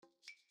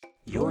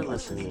You're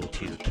listening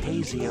to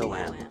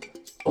KZOM,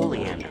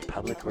 Oleander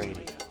Public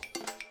Radio.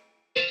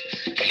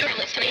 You're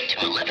listening to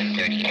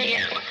 11:30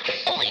 a.m.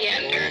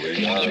 Oleander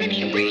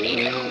Community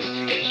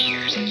Radio.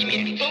 Here's a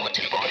community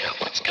bulletin board on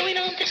what's going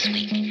on this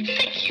week.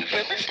 Thank you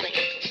for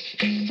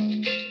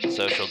listening.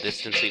 Social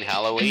distancing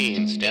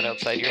Halloween. Stand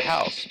outside your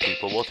house.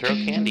 People will throw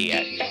candy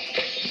at you.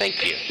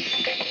 Thank you.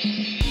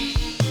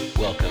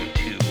 Welcome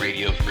to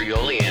Radio Free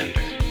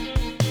Oleander,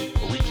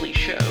 a weekly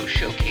show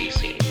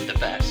showcasing the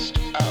best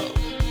of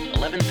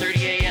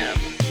 11:30 a.m.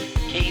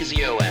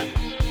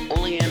 KZOM,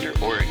 Oleander,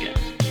 Oregon.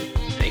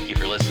 Thank you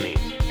for listening.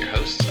 Your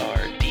hosts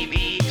are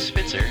DB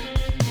Spitzer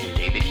and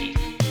David Heath.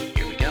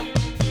 Here we go.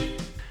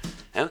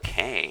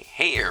 Okay,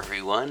 hey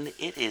everyone.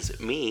 It is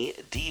me,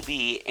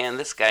 DB, and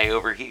this guy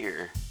over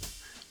here.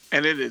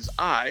 And it is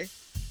I,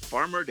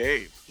 Farmer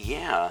Dave.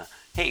 Yeah.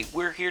 Hey,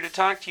 we're here to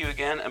talk to you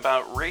again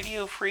about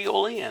Radio Free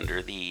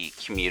Oleander, the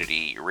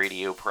community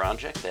radio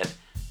project that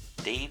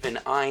Dave and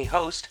I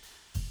host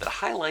that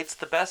highlights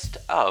the best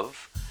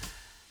of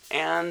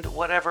and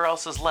whatever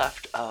else is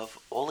left of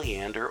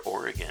Oleander,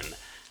 Oregon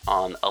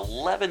on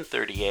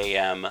 11:30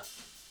 a.m.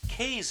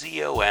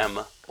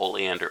 KZOM,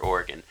 Oleander,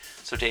 Oregon.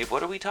 So Dave,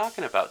 what are we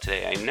talking about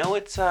today? I know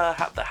it's the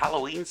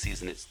Halloween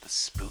season. It's the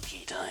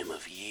spooky time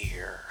of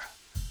year.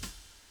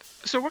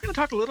 So we're going to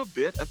talk a little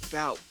bit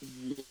about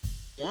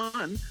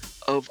one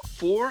of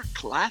 4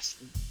 Class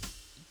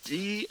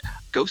D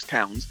ghost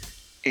towns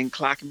in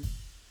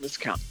Clackamas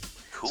County.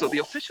 Cool. So the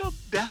official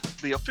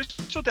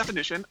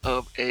definition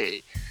of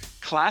a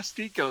Class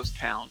D ghost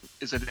town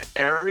is an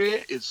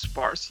area is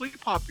sparsely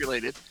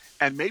populated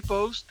and may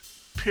boast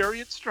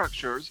period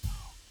structures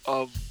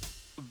of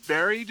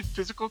varied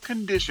physical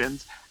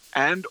conditions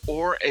and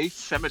or a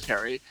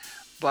cemetery,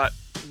 but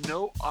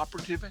no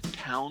operative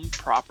town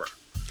proper.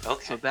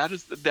 Okay. So that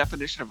is the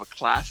definition of a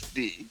Class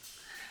D.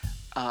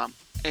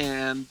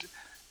 And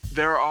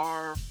there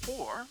are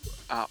 4.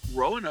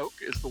 Roanoke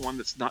is the one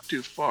that's not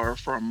too far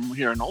from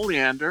here in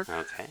Oleander.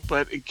 Okay.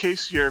 But in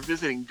case you're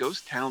visiting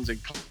ghost towns in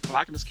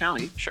Clackamas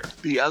County, Sure.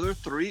 the other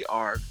 3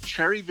 are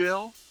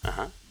Cherryville,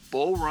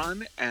 Bull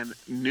Run, and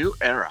New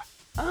Era.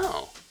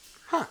 Oh.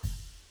 Huh.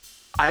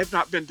 I have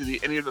not been to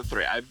any of the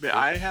 3.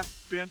 I have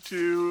been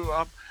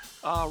to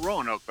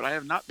Roanoke, but I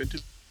have not been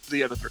to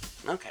the other 3.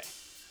 Okay.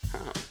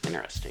 Oh,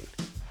 interesting.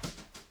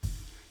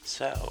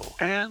 So.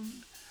 And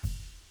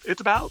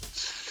it's about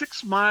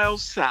 6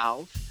 miles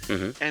south,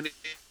 and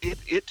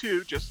it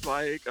too, just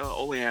like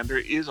Oleander,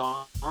 is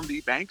on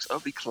the banks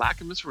of the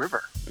Clackamas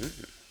River.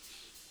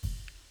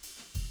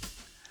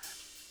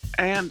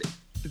 And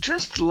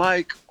just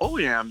like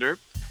Oleander,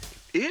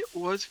 it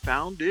was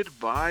founded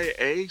by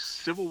a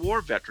Civil War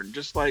veteran.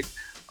 Just like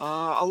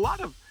a lot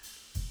of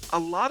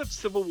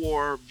Civil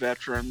War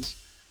veterans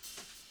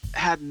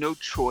had no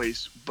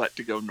choice but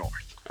to go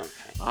north.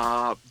 Okay.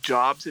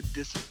 Jobs had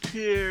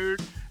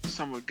disappeared.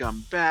 Some had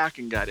come back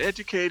and got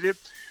educated.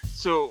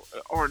 So,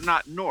 or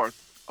not north,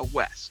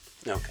 west.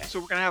 Okay. So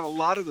we're going to have a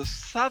lot of the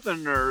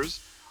Southerners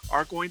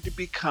are going to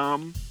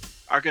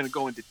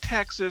go into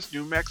Texas,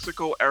 New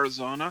Mexico,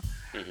 Arizona.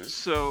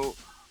 So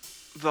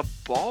the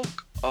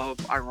bulk of,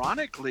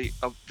 ironically,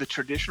 of the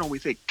traditional, we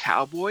think,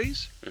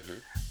 cowboys,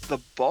 the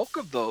bulk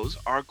of those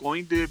are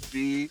going to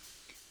be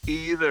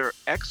either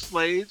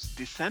ex-slaves,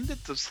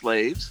 descendants of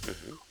slaves,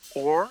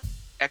 or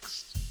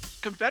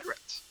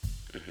ex-Confederates.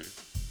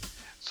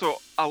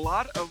 So a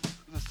lot of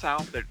the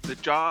South,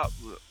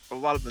 a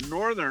lot of the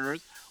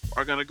Northerners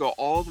are going to go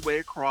all the way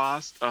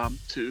across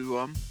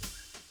to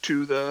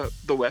the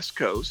West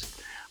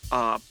Coast.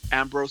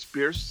 Ambrose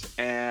Bierce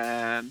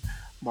and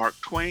Mark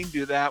Twain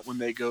do that when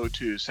they go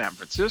to San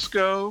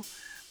Francisco.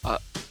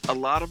 A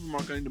lot of them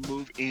are going to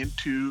move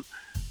into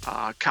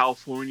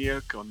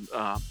California,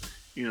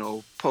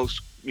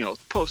 post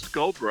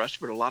Gold Rush,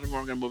 but a lot of them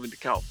are going to move into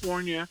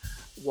California,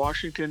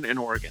 Washington, and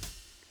Oregon.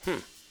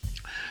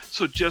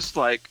 So just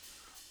like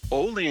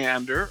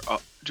Oleander,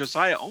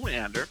 Josiah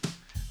Oleander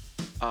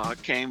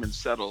came and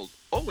settled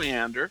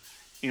Oleander,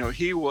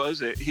 he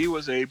was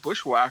a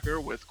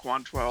bushwhacker with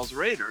Quantrell's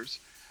Raiders.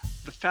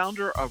 The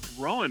founder of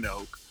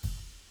Roanoke,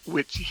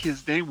 which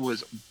his name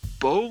was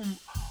Beaumont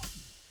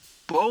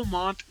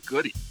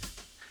Goody,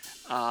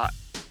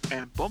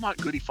 and Beaumont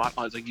Goody fought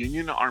as a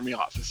Union Army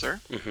officer.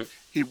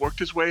 He worked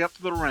his way up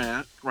to the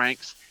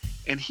ranks,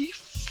 and he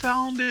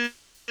founded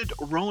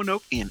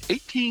Roanoke in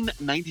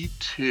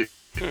 1892.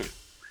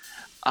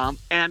 And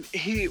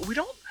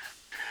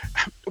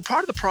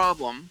part of the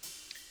problem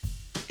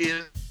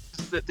is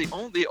that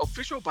the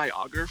official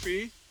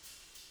biography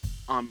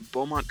on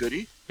Beaumont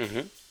Goody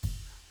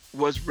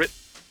was written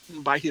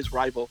by his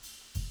rival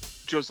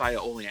Josiah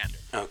Oleander.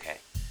 Okay.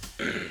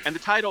 And the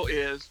title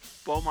is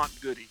Beaumont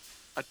Goody,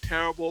 a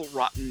terrible,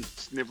 rotten,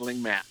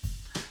 sniveling man.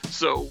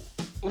 So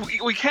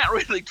we can't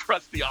really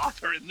trust the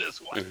author in this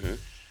one.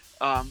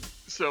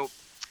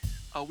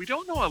 We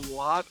don't know a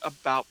lot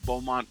about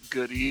Beaumont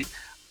Goody,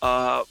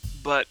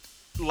 but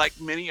like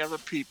many other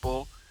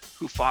people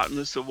who fought in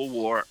the Civil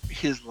War,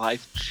 his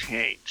life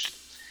changed.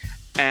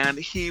 And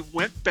he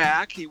went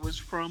back. He was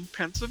from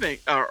Pennsylvania,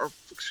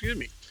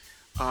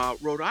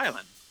 Rhode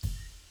Island.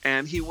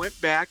 And he went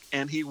back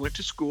and he went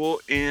to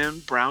school in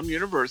Brown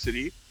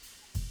University,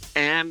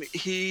 and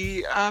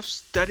he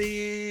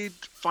studied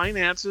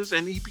finances,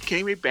 and he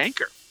became a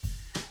banker.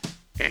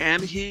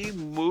 And he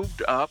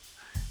moved up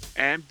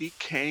and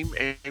became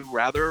a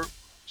rather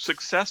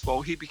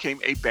successful, he became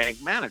a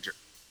bank manager.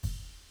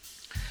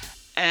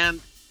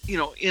 And,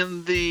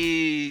 in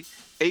the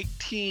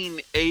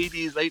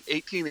 1880s, late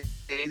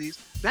 1880s,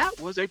 that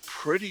was a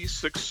pretty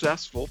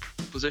successful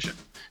position.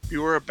 If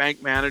you were a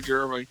bank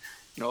manager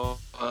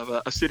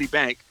of a city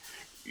bank,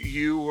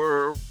 you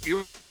were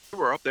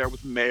up there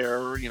with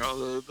mayor,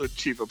 the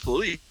chief of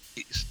police.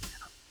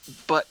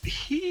 But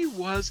he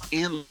was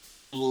in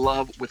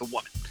love with a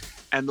woman,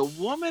 and the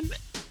woman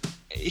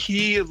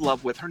he in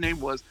love with, her name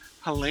was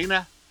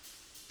Helena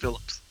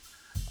Phillips.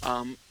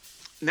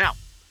 Now,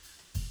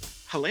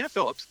 Helena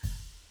Phillips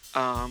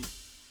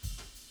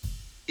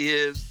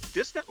is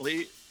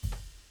distantly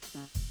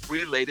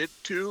related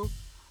to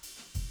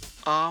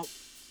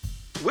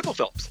Whipple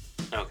Phillips.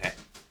 Okay.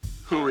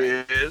 Who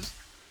is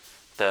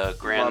the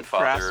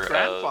grandfather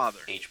of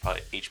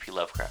H.P.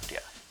 Lovecraft, yeah.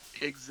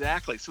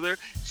 Exactly. So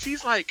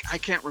she's like, I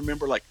can't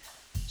remember,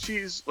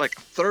 she's like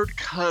a third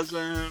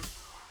cousin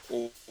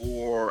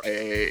or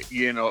a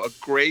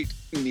great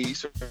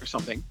niece or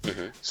something.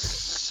 Mm-hmm.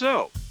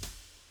 So,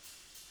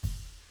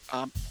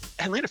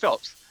 Helena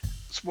Phillips,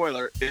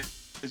 spoiler,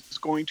 is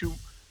going to,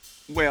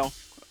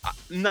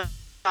 not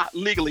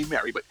legally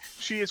marry, but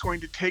she is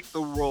going to take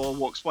the role, and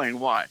we'll explain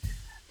why,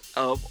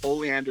 of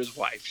Oleander's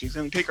wife. She's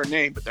going to take her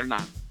name, but they're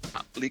not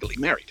legally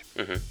married.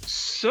 Mm-hmm.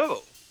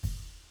 So,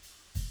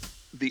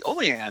 the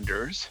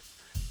Oleanders,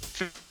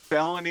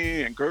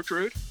 Felony and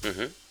Gertrude,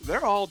 mm-hmm.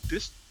 they're all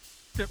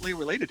distantly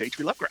related to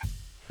H.P. Lovecraft.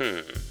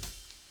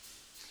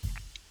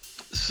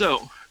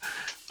 So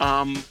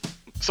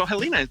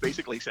Helena is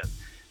basically said,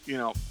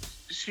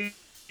 she's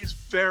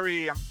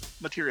very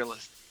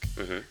materialistic.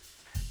 Mm-hmm.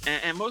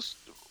 And most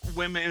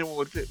women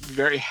would be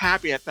very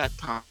happy at that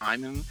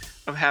time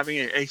of having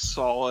a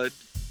solid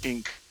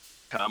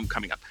income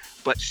coming up.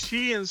 But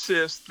she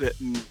insists that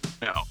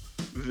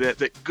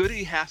that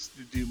Goody has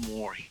to do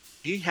more.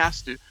 He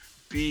has to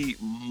be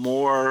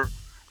more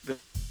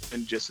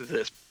than just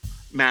this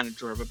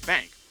manager of a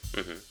bank.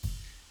 Mm-hmm.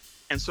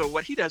 And so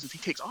what he does is he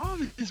takes all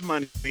of his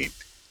money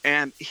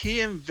and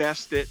he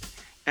invests it,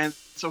 and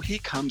so he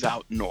comes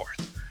out north.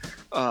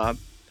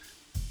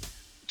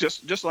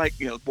 Just like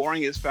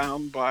Boring is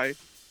found by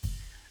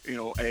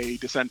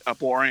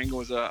Boring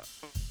was a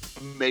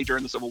major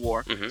in the Civil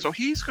War. Mm-hmm. So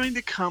he's going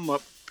to come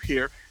up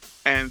here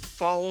and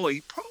follow.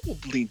 He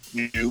probably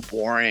knew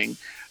Boring.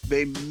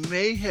 They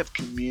may have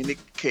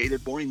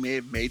communicated. Boring may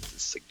have made the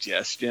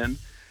suggestion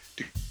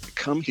to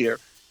come here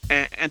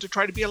and to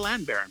try to be a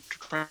land baron, to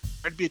try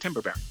to be a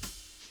timber baron.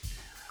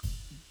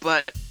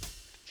 But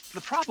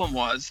the problem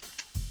was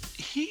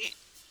he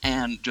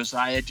and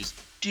Josiah just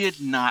did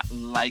not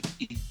like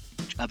each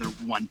other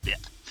one bit.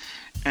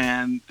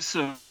 And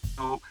so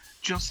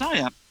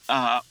Josiah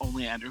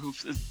Oleander,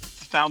 who's the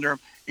founder,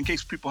 in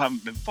case people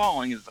haven't been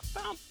following, is the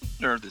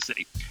founder of the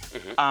city.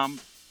 Mm-hmm.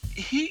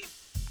 He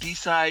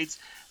decides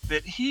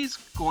that he's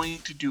going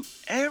to do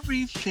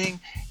everything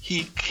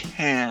he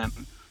can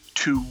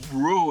to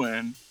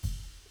ruin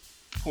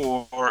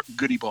poor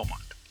Goody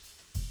Beaumont.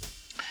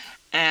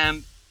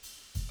 And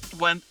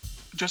when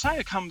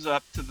Josiah comes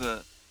up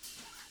to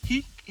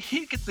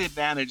he gets the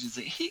advantage is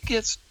that he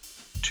gets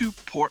to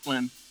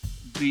Portland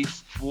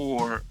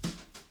before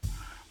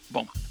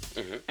Beaumont.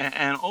 Mm-hmm.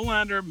 And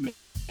Olander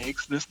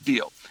makes this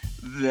deal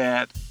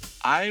that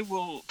I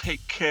will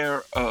take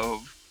care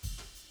of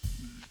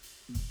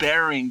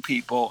burying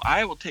people.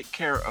 I will take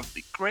care of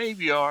the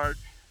graveyard,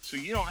 so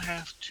you don't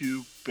have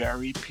to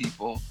bury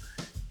people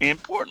in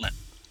Portland.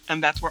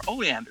 And that's where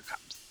Oleander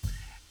comes.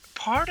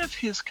 Part of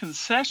his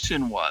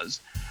concession was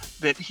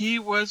that he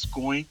was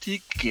going to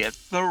get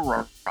the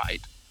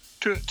right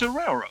to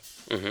railroad.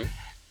 Mm-hmm.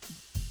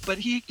 But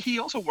he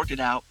also worked it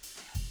out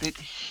that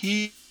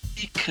he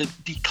could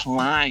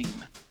decline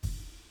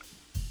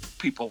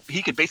people.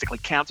 He could basically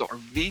cancel or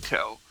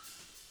veto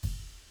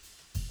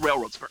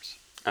railroad spurs.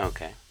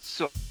 Okay.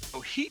 So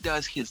he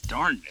does his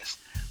darndest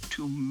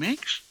to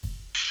make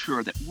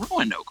sure that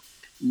Roanoke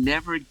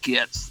never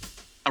gets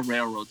a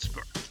railroad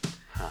spur.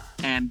 Huh.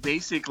 And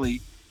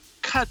basically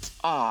cuts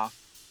off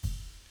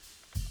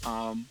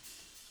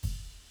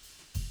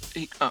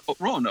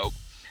Roanoke.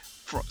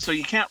 So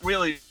you can't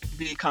really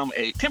become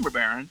a timber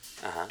baron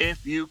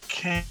if you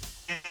can't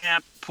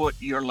put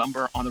your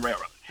lumber on the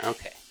railroad.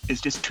 Okay. It's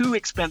just too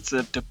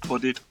expensive to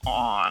put it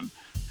on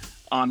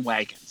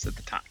wagons at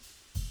the time.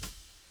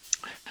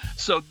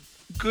 So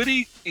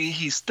Goody,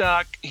 he's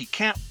stuck. He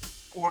can't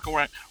work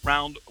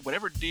around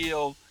whatever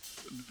deal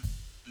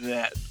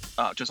that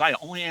Josiah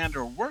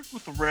Oleander worked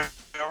with the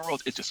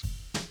railroads. It's just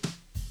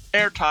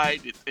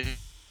airtight.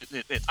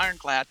 It's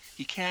ironclad.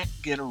 He can't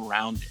get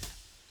around it.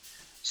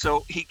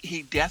 So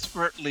he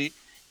desperately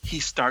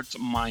starts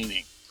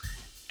mining,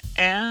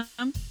 and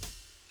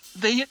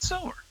they hit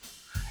silver,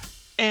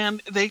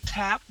 and they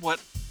tap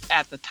what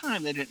at the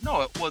time, they didn't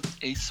know it was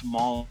a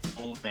small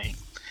vein.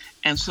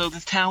 And so the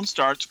town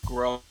starts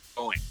growing.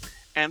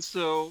 And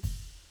so,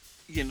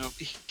 it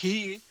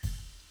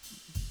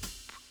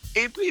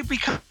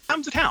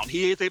becomes a town.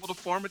 He is able to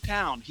form a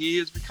town. He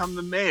has become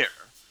the mayor.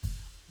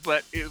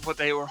 But what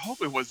they were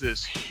hoping was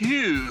this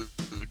huge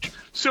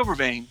silver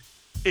vein.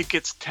 It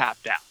gets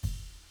tapped out.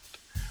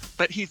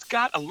 But he's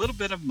got a little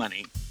bit of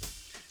money.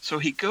 So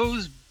he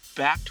goes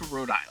back to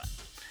Rhode Island.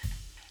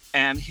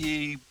 And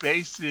he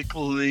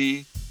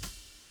basically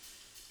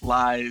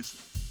lies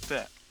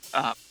to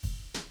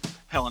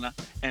Helena.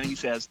 And he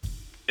says,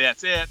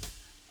 that's it.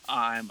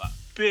 I'm a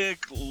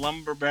big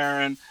lumber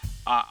baron.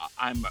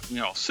 I'm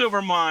a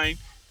silver mine.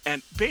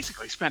 And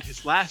basically spent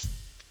his last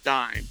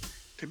dime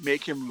to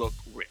make him look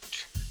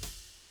rich.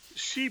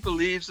 She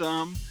believes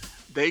him.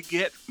 They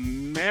get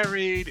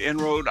married in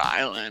Rhode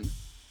Island.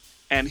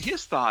 And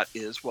his thought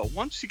is, well,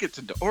 once she gets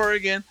into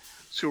Oregon,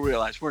 she'll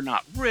realize we're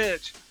not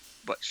rich,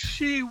 but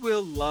she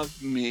will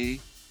love me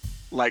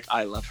like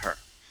I love her.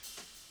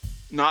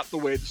 Not the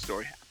way the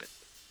story happened.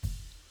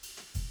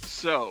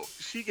 So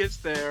she gets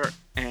there,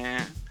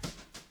 and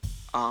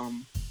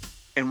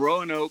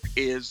Roanoke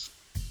is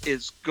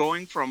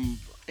going from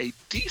a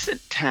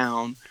decent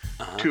town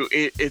to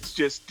it's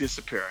just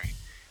disappearing.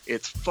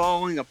 It's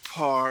falling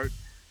apart.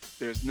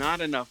 There's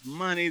not enough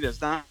money.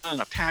 There's not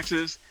enough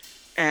taxes,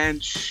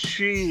 and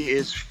she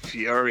is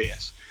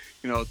furious.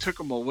 Took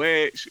him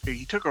away.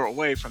 He took her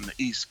away from the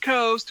East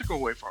Coast. Took her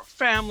away from her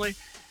family,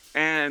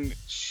 and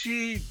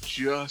she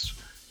just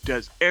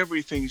does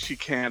everything she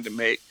can to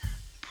make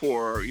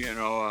poor,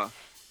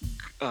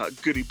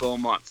 Goody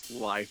Beaumont's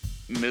life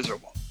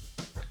miserable.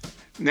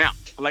 Now,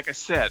 like I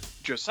said,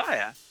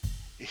 Josiah,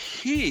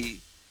 he's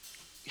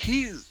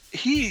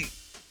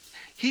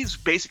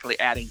basically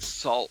adding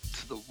salt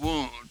to the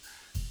wound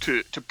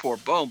to poor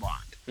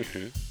Beaumont.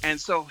 Mm-hmm. And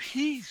so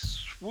he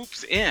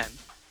swoops in,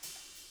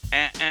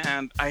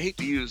 and I hate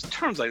to use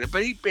terms like that,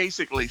 but he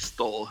basically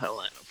stole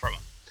Helena from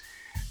him.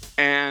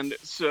 And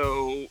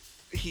so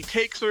he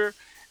takes her,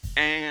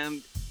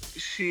 and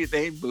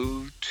they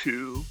move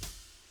to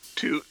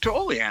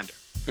Oleander.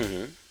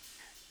 Mm-hmm.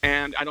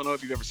 And I don't know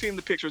if you've ever seen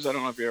the pictures. I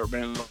don't know if you've ever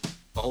been in the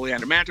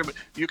Oleander Mansion, but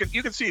you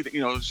can see that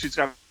she's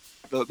got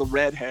the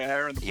red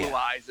hair and the blue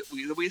eyes that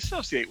we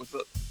associate with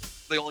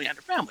the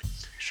Oleander family.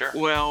 Sure.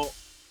 Well,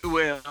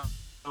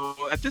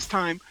 at this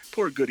time,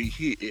 poor Goody,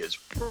 he is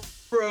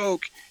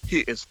broke.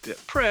 He is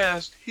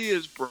depressed. He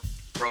is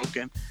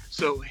broken.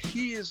 So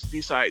he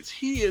decides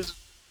he is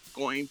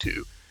going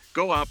to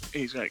go up.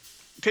 He's going to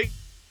take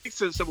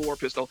the Civil War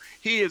pistol.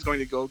 He is going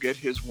to go get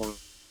his woman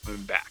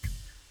back.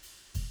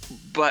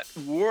 But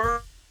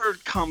word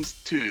comes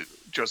to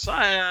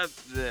Josiah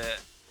that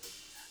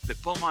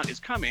Beaumont is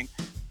coming.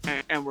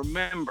 And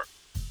remember,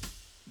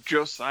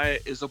 Josiah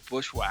is a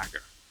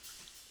bushwhacker.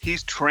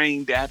 He's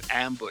trained at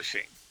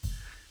ambushing.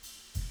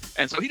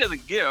 And so he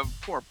doesn't give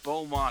poor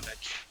Beaumont a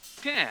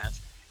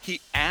chance.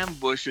 He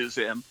ambushes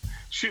him,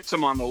 shoots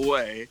him on the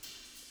way,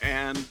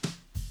 and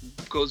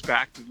goes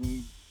back to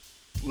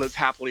lives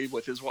happily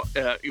with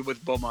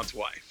with Beaumont's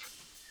wife.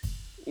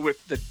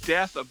 With the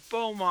death of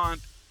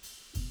Beaumont,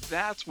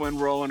 that's when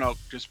Roanoke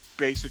just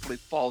basically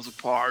falls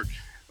apart.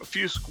 A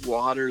few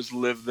squatters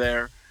live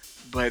there,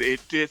 but it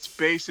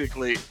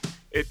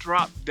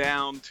dropped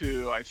down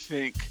to, I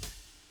think,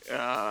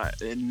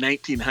 in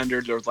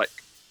 1900 there was like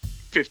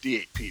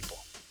 58 people.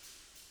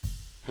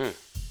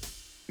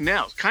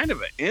 Now, kind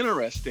of an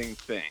interesting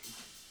thing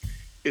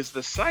is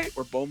the site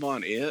where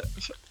Beaumont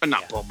is,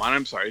 Beaumont,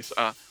 I'm sorry,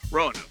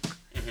 Roanoke,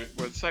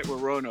 where the site where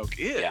Roanoke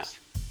is,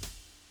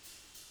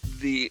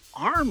 the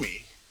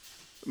Army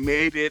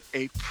made it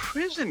a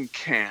prison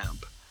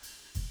camp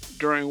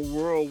during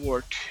World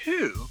War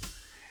II,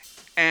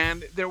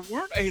 and there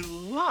weren't a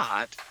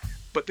lot,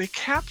 but they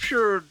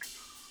captured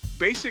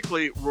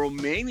basically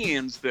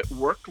Romanians that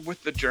worked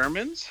with the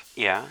Germans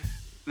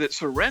that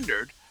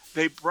surrendered.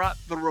 They brought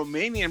the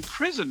Romanian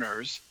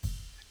prisoners,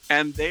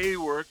 and they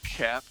were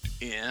kept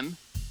in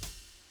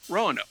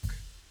Roanoke.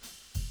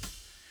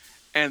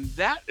 And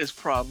that is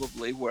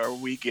probably where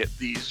we get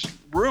these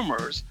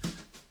rumors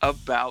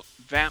about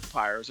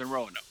vampires in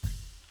Roanoke.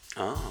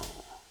 Oh.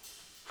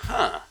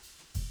 Huh.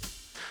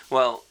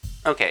 Well,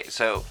 okay,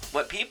 so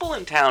what people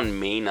in town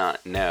may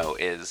not know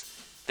is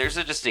there's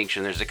a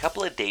distinction. There's a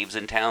couple of Daves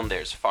in town.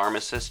 There's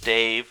Pharmacist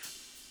Dave.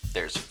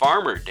 There's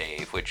Farmer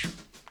Dave, which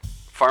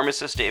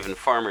Pharmacist Dave and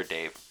Farmer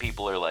Dave,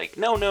 people are like,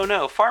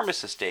 no,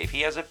 Pharmacist Dave,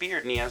 he has a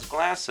beard and he has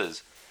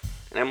glasses.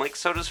 And I'm like,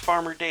 so does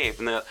Farmer Dave.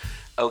 And the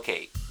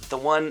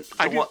one in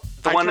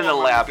the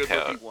lab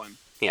coat.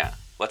 Yeah.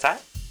 What's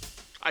that?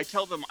 I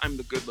tell them I'm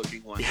the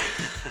good-looking one.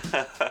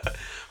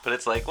 But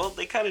it's like, well,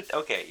 they kind of,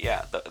 okay,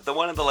 yeah, the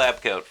one in the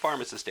lab coat,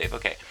 Pharmacist Dave,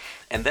 okay.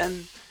 And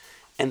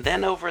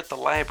then over at the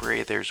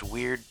library, there's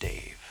Weird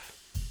Dave.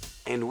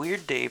 And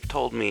Weird Dave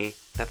told me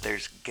that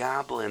there's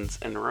goblins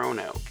in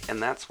Roanoke,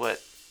 and that's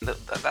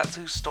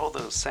who stole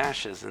those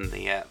sashes and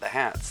the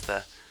hats,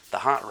 the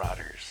hot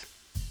rodders.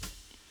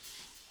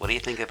 What do you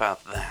think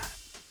about that?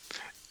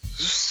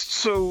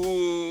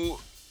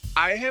 So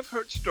I have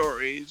heard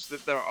stories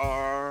that there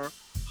are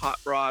hot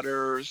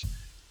rodders,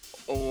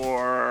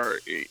 or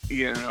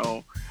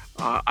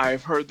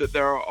I've heard that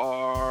there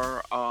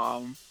are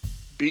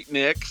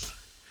beatniks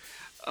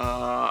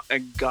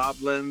and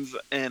goblins,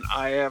 and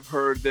I have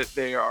heard that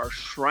they are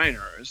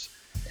Shriners.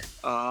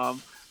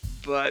 Um,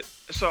 but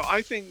so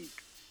I think,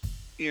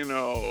 you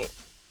know,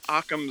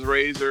 Occam's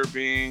razor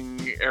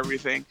being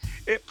everything,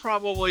 it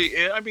probably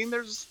is. I mean,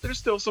 there's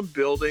still some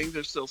buildings,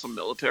 there's still some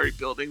military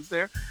buildings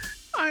there.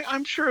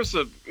 I'm sure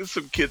some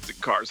kids in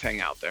cars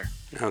hang out there.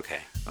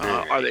 Okay.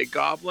 Are they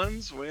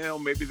goblins? Well,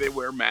 maybe they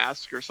wear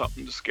masks or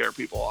something to scare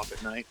people off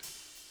at night.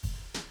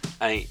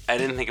 I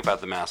didn't think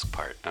about the mask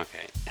part.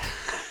 Okay.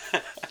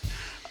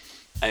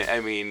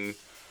 I mean,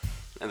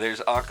 there's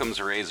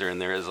Occam's razor,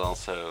 and there is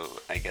also,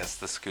 I guess,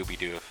 the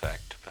Scooby-Doo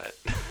effect. But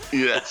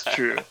Yeah, that's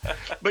true.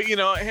 But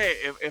hey,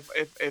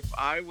 if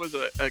I was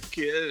a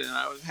kid and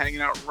I was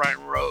hanging out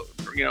riding road,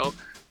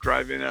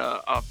 driving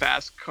a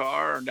fast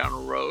car down a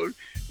road,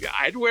 yeah,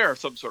 I'd wear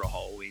some sort of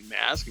Halloween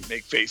mask and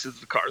make faces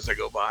at the cars that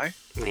go by.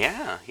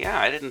 yeah,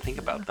 I didn't think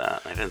about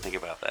that.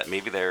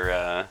 Maybe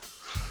they're,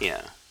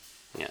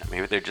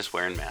 maybe they're just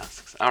wearing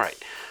masks. All right.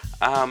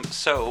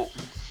 So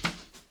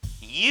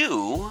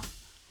you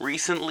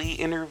recently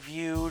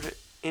interviewed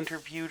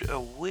a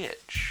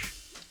witch.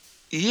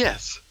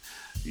 Yes,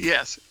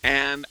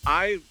 and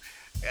I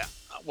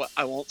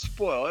won't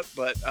spoil it,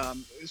 but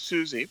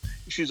Susie,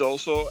 she is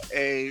also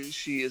a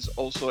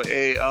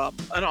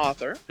an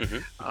author,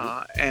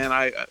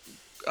 and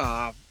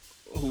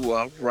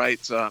who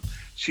writes.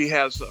 She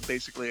has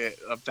basically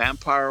a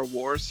vampire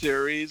war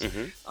series,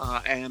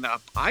 and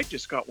I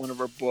just got one of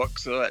her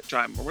books that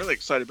I'm really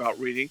excited about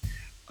reading,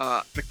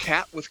 The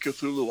Cat with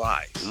Cthulhu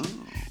Eyes.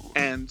 Ooh.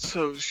 And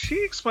so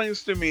she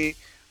explains to me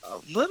a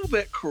little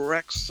bit,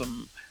 corrects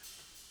some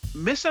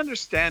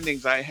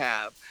misunderstandings I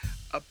have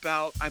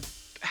about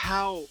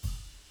how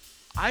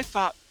I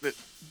thought that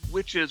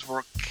witches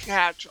were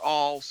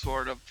catch-all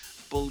sort of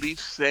belief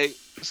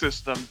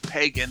system,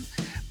 pagan,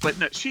 but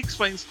no, she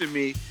explains to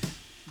me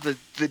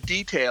the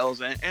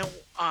details, and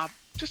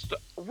just a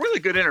really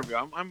good interview.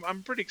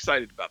 I'm pretty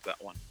excited about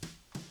that one.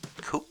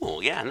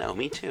 Cool. Yeah. No.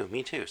 Me too.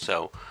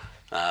 So.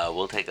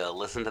 We'll take a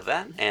listen to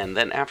that, and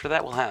then after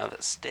that we'll have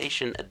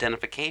station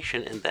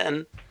identification, and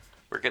then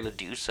we're going to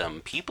do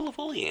some People of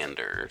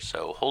Oleander.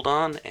 So hold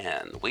on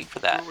and wait for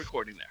that. We're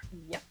recording there.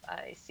 Yep,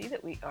 I see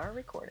that we are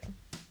recording.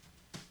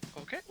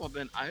 Okay, well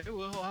then I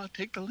will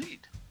take the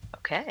lead.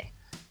 Okay.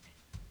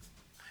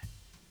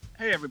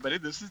 Hey everybody,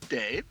 this is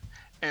Dave,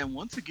 and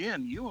once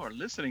again you are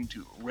listening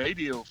to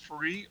Radio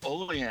Free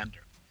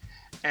Oleander.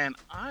 And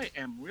I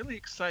am really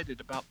excited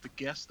about the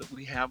guest that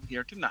we have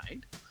here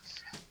tonight.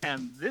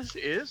 And this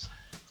is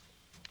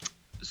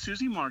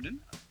Susie Martin.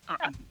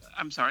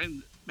 I'm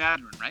sorry,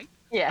 Madron, right?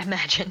 Yeah,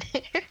 imagine.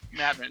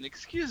 Madron,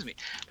 excuse me.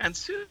 And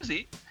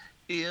Susie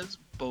is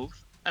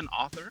both an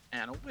author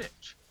and a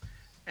witch.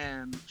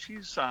 And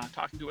she's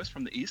talking to us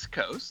from the East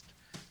Coast.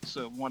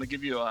 So I want to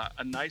give you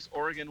a nice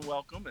Oregon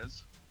welcome,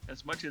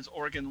 as much as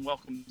Oregon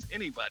welcomes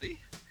anybody.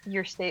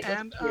 Your state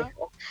looks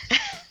beautiful.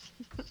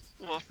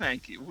 Well,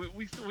 thank you.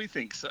 We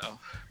think so.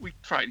 We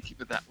try to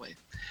keep it that way.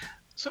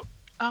 So,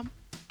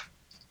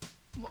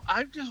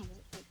 I just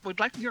would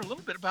like to hear a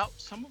little bit about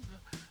some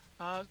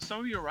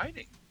of your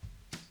writing.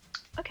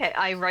 Okay,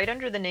 I write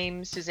under the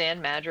name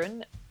Suzanne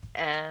Madron,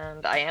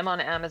 and I am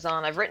on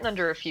Amazon. I've written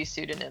under a few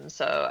pseudonyms,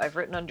 so I've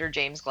written under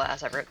James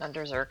Glass, I've written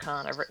under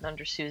Zircon, I've written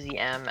under Susie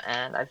M,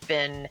 and I've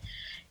been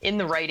in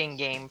the writing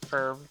game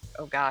for,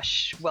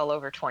 well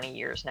over 20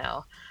 years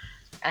now.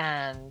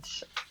 And,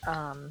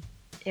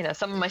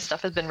 some of my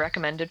stuff has been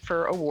recommended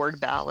for award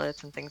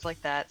ballots and things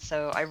like that.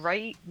 So I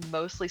write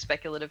mostly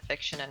speculative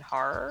fiction and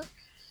horror.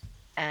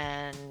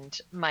 And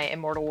my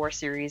Immortal War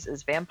series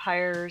is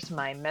vampires.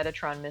 My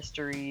Metatron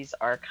mysteries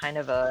are kind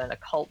of an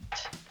occult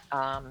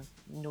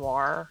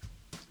noir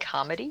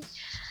comedy.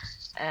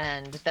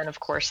 And then, of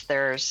course,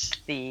 there's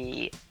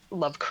the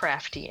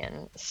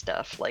Lovecraftian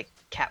stuff like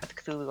Cat with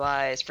Cthulhu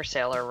Eyes, For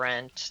Sale or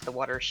Rent, The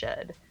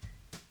Watershed.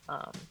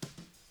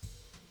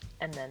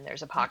 And then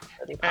there's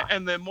Apocrypha.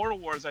 And the Immortal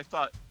Wars, I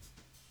thought,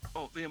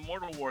 the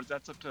Immortal Wars,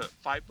 that's up to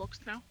 5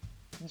 books now?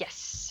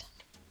 Yes.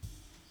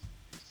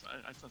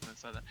 I thought I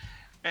saw that.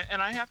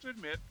 And I have to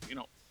admit,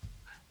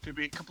 to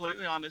be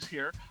completely honest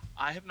here,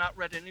 I have not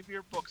read any of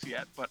your books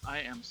yet, but I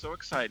am so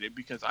excited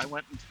because I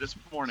went this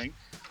morning,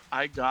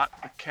 I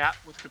got The Cat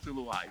with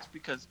Cthulhu Eyes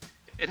because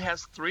it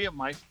has 3 of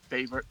my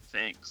favorite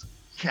things: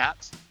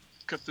 cats,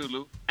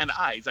 Cthulhu, and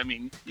eyes. I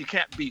mean, you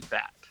can't beat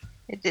that.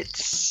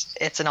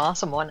 It's an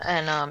awesome one,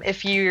 and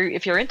if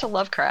you're into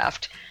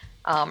Lovecraft,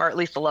 or at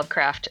least the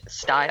Lovecraft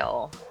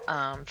style,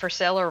 For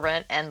Sale or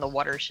Rent and The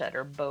Watershed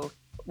are both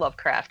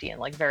Lovecraftian,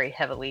 like very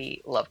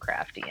heavily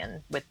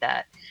Lovecraftian with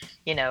that,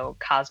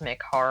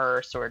 cosmic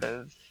horror sort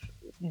of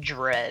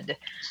dread.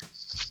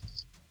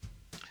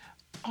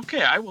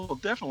 Okay, I will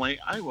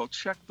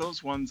check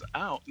those ones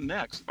out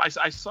next.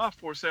 I saw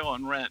For Sale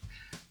and Rent,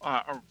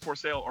 or For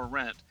Sale or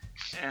Rent,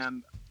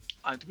 and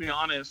to be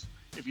honest,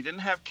 if you didn't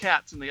have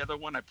cats in the other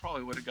one, I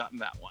probably would have gotten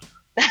that one.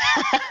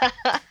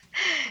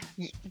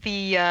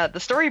 The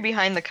story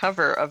behind the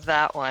cover of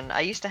that one,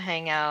 I used to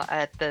hang out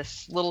at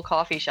this little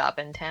coffee shop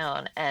in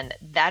town, and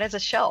that is a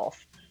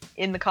shelf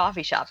in the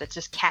coffee shop. It's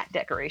just cat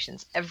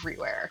decorations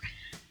everywhere.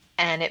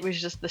 And it was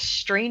just the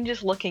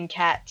strangest looking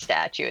cat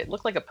statue. It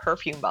looked like a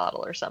perfume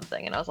bottle or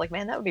something. And I was like,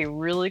 man, that would be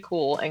really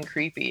cool and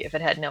creepy if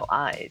it had no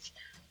eyes.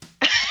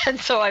 And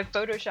so I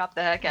photoshopped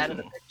the heck out of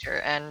the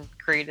picture and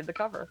created the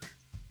cover.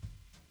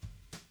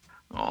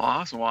 Oh,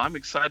 awesome. Well, I'm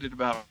excited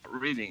about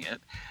reading it.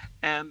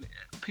 And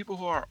people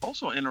who are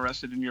also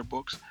interested in your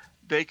books,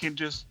 they can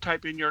just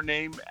type in your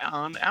name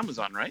on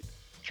Amazon, right?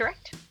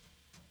 Correct.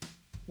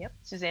 Yep,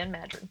 Suzanne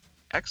Madron.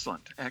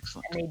 Excellent.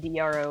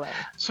 Madron.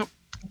 So,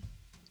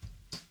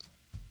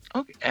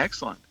 okay,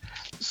 excellent.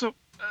 So,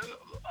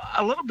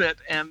 a little bit,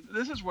 and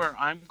this is where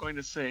I'm going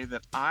to say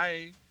that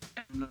I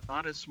am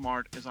not as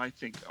smart as I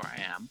think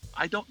I am.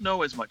 I don't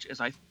know as much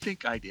as I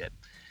think I did.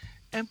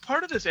 And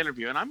part of this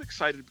interview, and I'm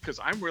excited because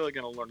I'm really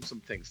going to learn some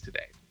things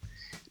today.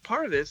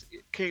 Part of this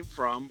came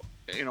from,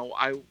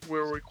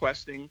 we're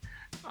requesting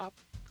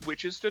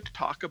witches to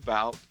talk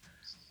about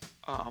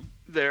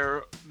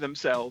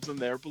themselves and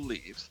their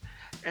beliefs.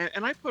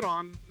 And I put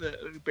on,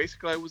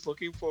 basically I was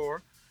looking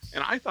for,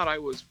 and I thought I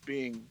was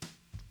being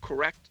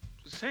correct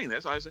saying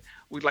this. I said,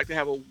 we'd like to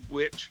have a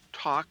witch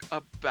talk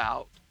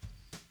about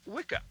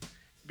Wicca.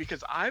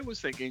 Because I was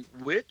thinking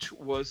witch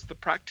was the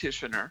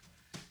practitioner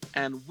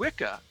and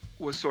Wicca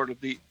was sort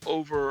of the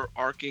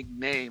overarching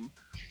name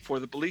for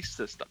the belief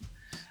system.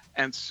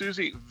 And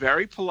Susie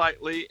very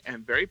politely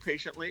and very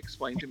patiently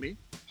explained to me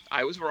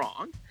I was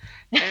wrong,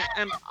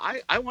 and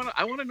I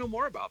want to know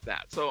more about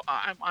that. So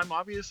I'm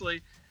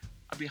obviously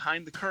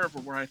behind the curve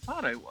of where I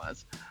thought I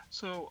was.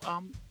 So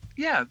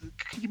yeah,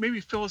 can you maybe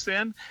fill us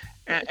in?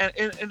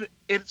 And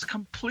it's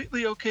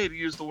completely okay to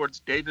use the words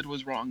David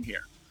was wrong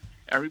here.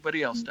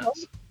 Everybody else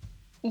does.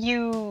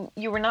 You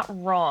were not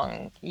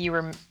wrong. You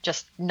were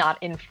just not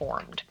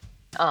informed.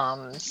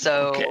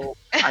 Okay.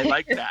 I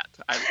like that.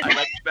 I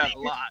like that a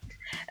lot.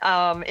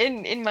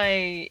 In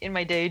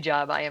my day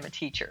job, I am a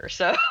teacher,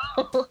 so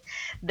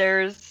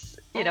there's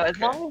as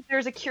long as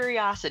there's a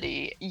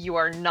curiosity, you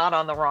are not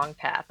on the wrong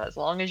path. As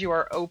long as you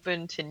are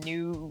open to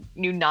new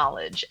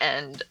knowledge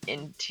and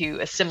into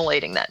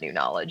assimilating that new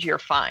knowledge, you're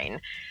fine.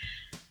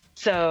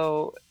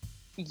 So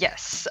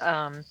yes,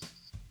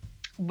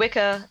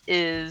 Wicca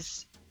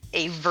is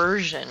a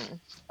version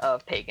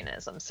of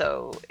paganism.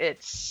 So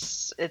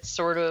it's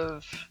sort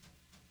of,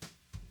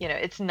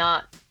 it's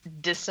not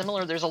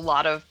dissimilar. There's a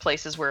lot of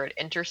places where it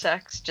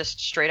intersects,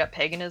 just straight up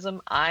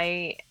paganism.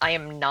 I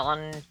am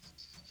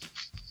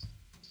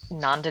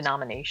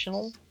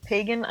non-denominational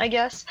pagan, I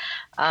guess.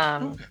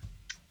 I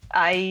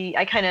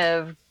kind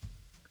of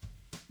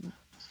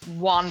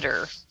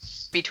wander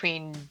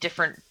between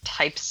different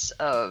types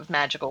of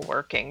magical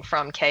working,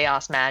 from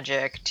chaos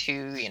magic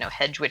to,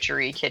 hedge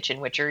witchery,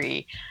 kitchen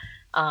witchery,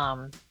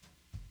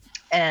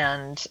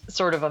 and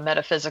sort of a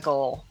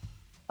metaphysical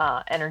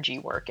energy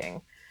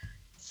working.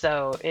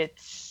 So it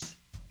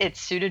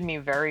suited me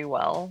very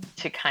well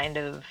to kind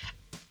of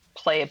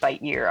play it by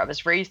ear. I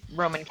was raised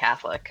Roman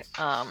Catholic,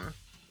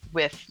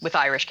 with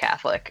Irish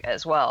Catholic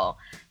as well.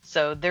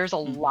 So there's a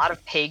lot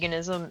of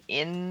paganism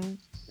in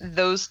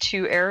those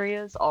two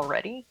areas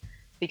already,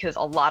 because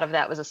a lot of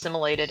that was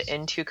assimilated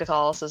into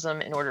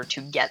Catholicism in order to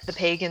get the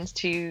pagans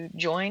to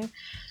join.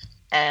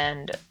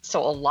 And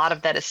so a lot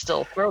of that is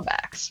still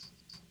throwbacks.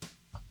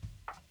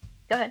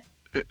 Go ahead.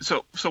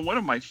 So one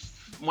of my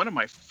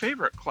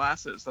favorite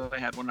classes that I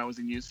had when I was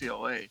in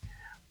UCLA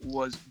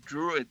was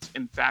Druids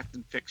in Fact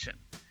and Fiction.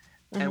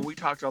 Mm-hmm. And we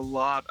talked a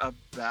lot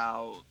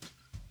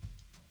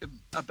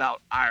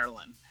about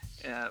Ireland.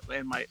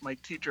 And my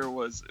teacher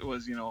was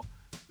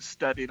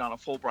studied on a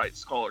Fulbright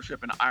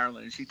scholarship in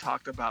Ireland, and she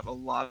talked about a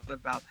lot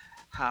about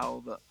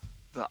how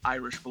the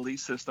Irish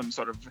belief system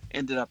sort of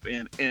ended up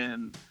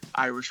in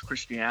Irish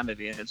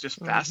Christianity, and it's just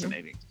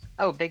fascinating.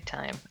 Oh, big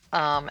time.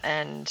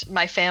 And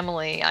my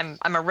family, I'm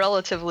a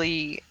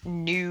relatively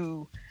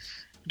new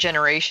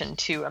generation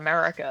to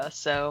America.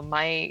 So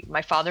my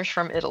father's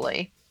from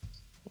Italy,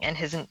 and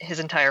his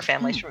entire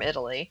family's from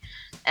Italy.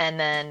 And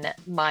then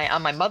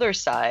on my mother's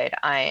side,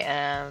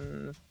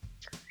 I'm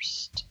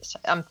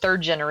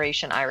third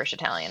generation Irish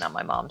Italian on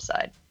my mom's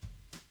side.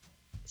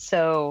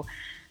 So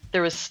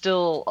there was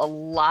still a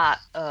lot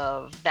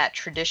of that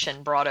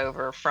tradition brought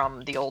over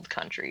from the old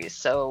countries.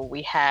 So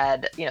we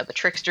had, the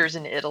tricksters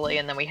in Italy,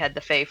 and then we had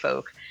the fae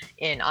folk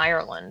in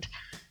Ireland.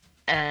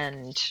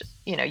 And,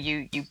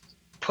 you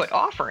put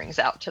offerings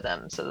out to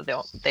them so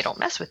that they don't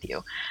mess with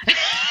you.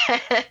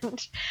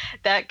 And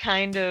that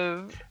kind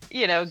of,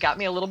 got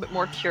me a little bit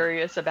more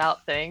curious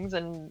about things,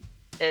 and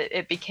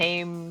it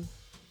became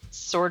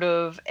sort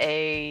of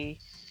a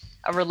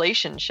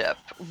relationship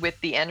with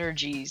the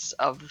energies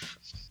of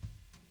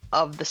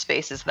the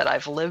spaces that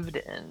I've lived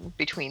in,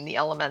 between the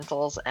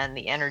elementals and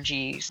the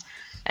energies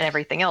and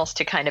everything else,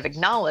 to kind of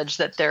acknowledge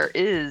that there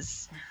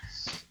is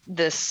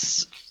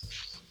this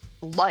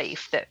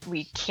life that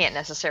we can't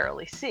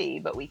necessarily see,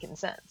 but we can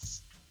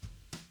sense,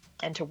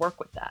 and to work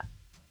with that.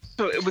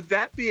 So would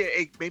that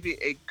be maybe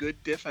a good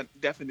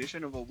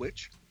definition of a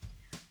witch?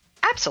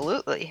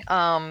 Absolutely.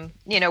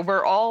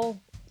 We're all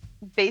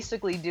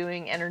basically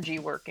doing energy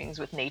workings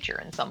with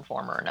nature in some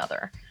form or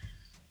another.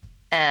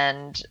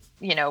 And,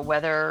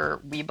 whether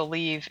we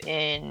believe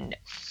in,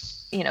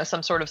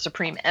 some sort of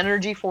supreme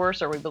energy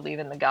force, or we believe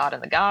in the god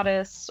and the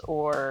goddess,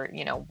 or,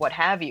 what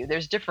have you,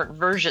 there's different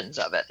versions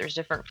of it. There's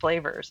different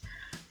flavors.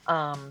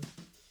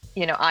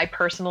 I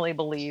personally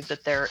believe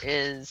that there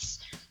is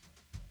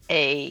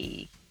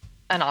an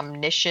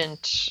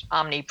omniscient,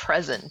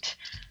 omnipresent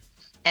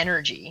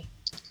energy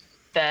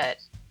that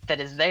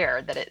is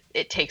there, that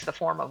it takes the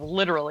form of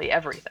literally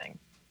everything.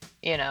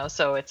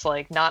 So it's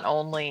like, not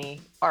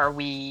only are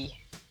we,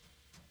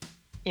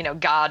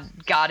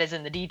 God is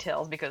in the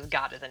details, because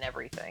God is in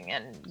everything,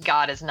 and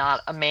God is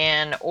not a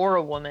man or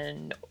a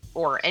woman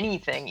or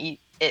anything.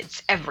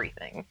 It's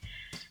everything.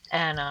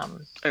 And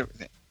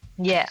Everything.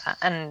 yeah,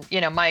 and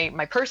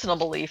my personal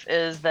belief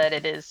is that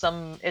it's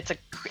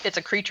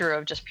a creature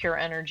of just pure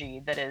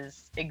energy that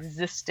is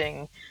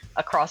existing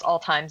across all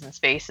times and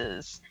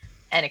spaces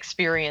and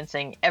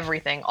experiencing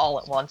everything all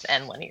at once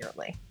and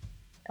linearly.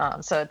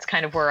 So it's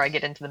kind of where I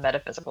get into the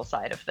metaphysical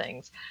side of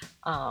things.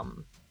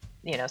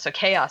 So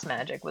chaos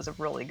magic was a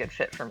really good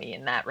fit for me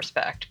in that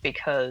respect,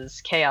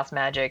 because chaos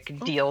magic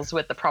deals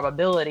with the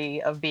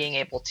probability of being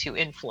able to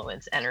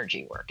influence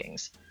energy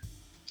workings.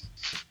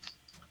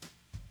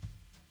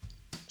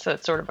 So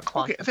it's sort of a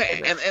quantum.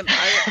 Okay, and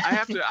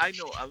I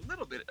know a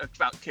little bit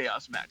about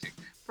chaos magic,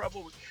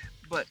 probably,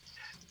 but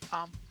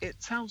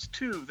it sounds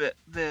too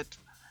that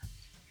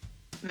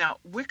now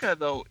Wicca,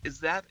 though, is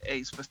that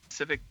a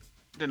specific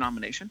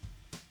denomination,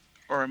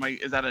 or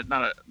is that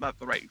not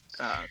the right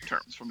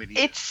terms for me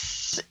to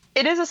use?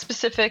 It is a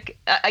specific,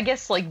 I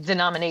guess, like,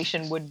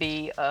 denomination would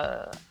be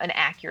an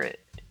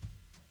accurate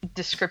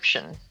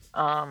description.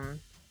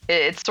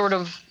 It's sort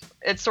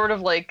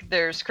of like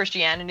there's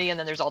Christianity, and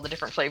then there's all the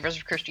different flavors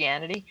of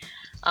Christianity.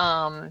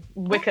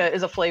 Wicca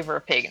is a flavor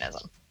of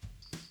paganism.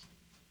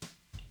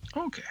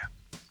 Okay.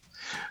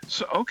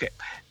 So okay,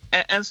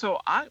 and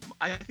so I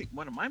think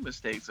one of my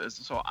mistakes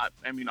is,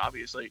 I mean,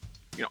 obviously,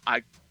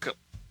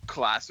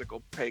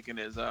 classical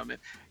paganism,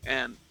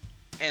 and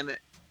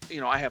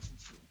I have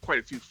quite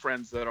a few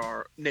friends that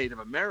are Native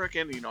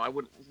American. I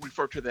wouldn't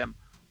refer to them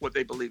what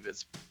they believe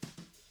is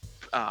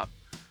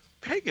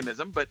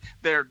paganism, but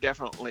they're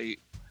definitely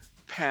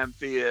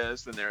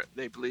pantheists, and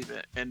they believe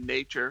in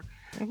nature.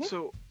 Mm-hmm.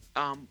 So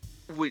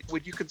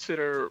would you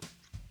consider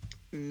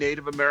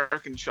Native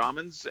American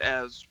shamans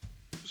as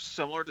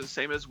similar to the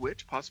same as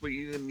witch, possibly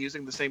even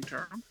using the same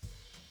term?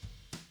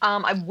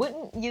 I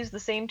wouldn't use the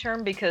same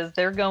term, because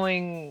they're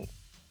going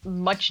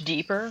much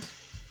deeper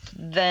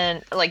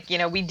than, like,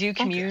 we do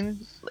commune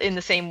in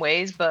the same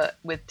ways, but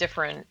with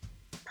different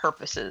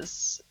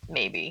purposes,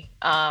 maybe,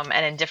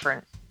 and in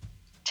different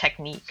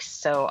techniques.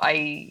 So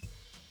I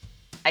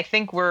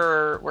think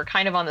we're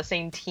kind of on the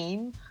same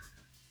team,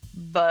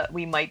 but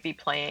we might be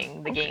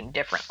playing the game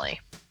differently.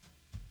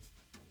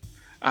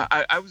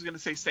 I was going to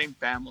say same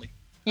family.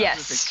 Yes. I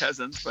was going to say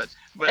cousins, but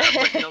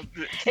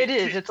it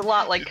is. It's a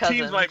lot like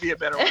cousins. Teams might be a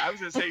better way. I was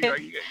going to say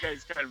you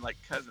guys kind of like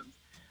cousins.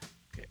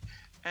 Okay,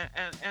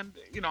 and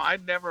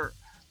I'd never.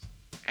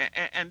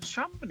 And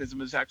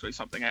shamanism is actually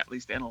something, at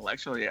least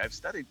intellectually, I've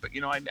studied, but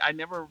I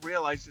never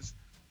realized this.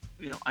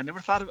 I never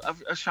thought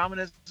of a shaman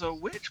as a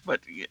witch, but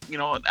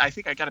I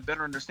think I got a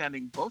better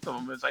understanding both of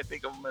them, as I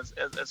think of them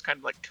as kind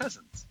of like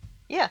cousins.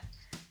 Yeah,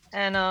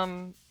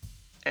 and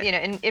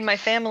in my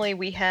family,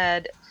 we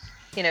had,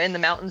 in the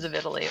mountains of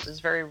Italy, it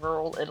was very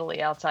rural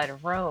Italy outside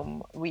of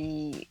Rome.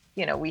 We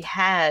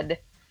had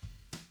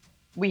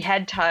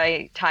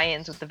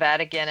tie-ins with the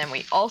Vatican, and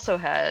we also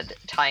had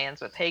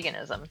tie-ins with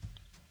paganism.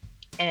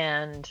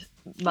 And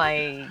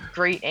my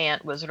great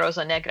aunt was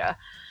Rosa Negra,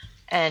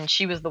 and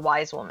she was the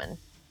wise woman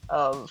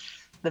of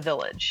the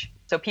village.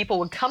 So people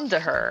would come to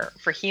her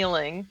for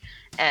healing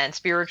and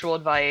spiritual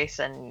advice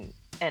and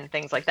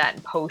things like that,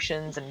 and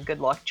potions and good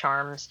luck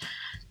charms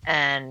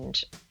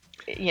and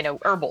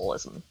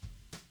herbalism.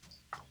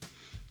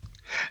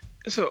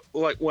 So,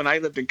 like, when I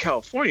lived in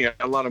California,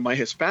 a lot of my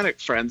Hispanic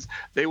friends,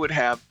 they would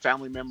have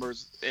family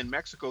members in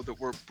Mexico that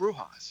were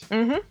brujas.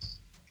 Mm-hmm.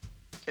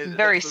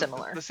 Very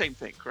similar. The same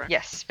thing, correct?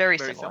 Yes, very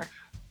similar.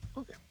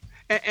 Okay,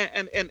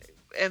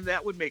 and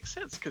that would make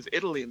sense, because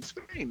Italy and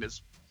Spain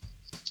is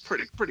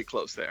pretty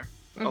close there,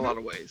 in a lot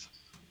of ways.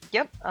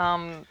 Yep.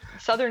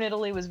 Southern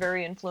Italy was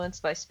very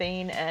influenced by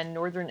Spain, and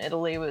northern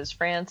Italy was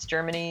France,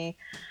 Germany,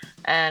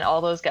 and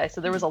all those guys.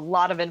 So there was a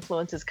lot of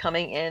influences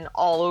coming in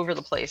all over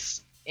the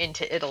place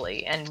into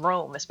Italy, and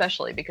Rome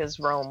especially, because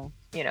Rome,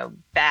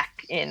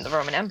 back in the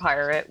Roman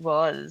Empire, it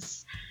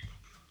was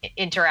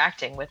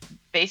interacting with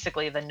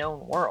basically the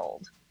known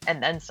world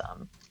and then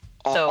some.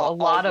 So a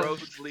lot of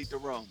roads lead to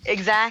Rome.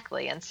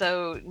 Exactly. And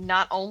so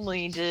not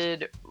only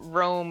did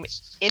Rome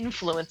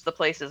influence the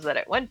places that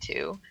it went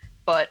to,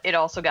 but it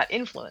also got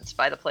influenced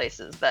by the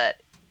places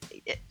that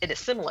it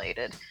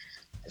assimilated.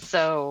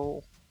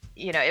 So,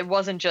 it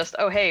wasn't just,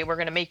 oh, hey, we're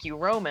going to make you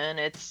Roman.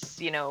 It's,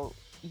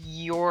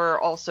 you're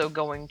also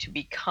going to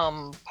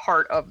become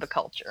part of the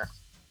culture.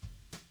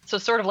 So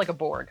sort of like a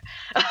Borg.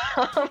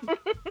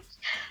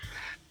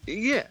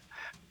 Yeah,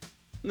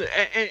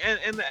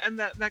 and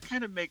that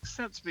kind of makes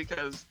sense,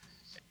 because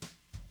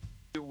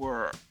you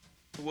were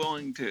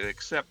willing to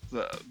accept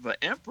the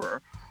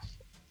emperor.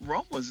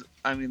 Rome was,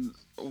 I mean,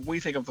 we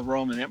think of the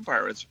Roman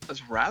Empire as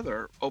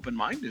rather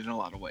open-minded in a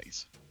lot of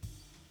ways.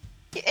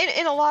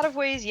 In a lot of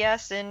ways,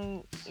 yes.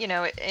 In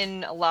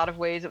in a lot of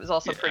ways, it was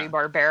also pretty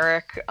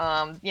barbaric.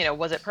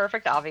 Was it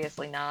perfect?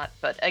 Obviously not.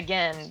 But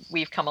again,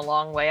 we've come a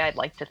long way, I'd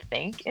like to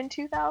think, in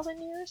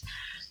 2,000 years.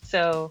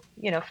 So,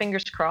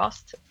 fingers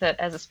crossed that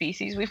as a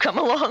species, we've come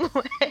a long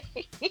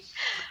way.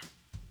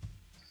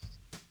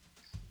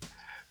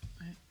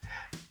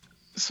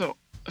 So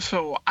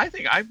I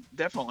think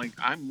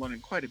I'm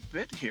learning quite a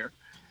bit here.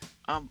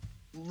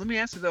 Let me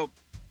ask you though,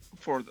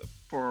 for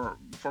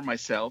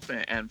myself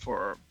and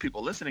for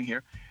people listening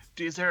here,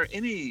 is there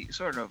any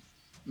sort of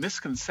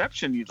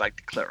misconception you'd like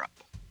to clear up?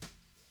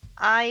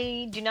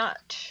 I do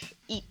not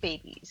eat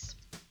babies.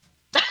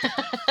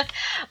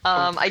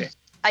 Okay.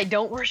 I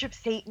don't worship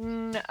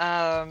Satan.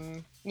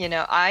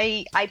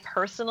 I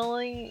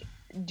personally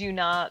do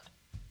not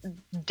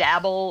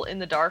dabble in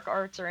the dark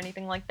arts or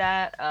anything like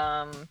that.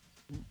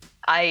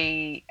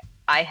 I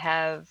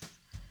have.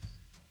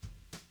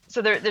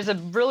 So there's a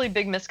really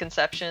big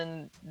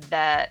misconception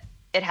that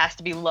it has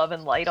to be love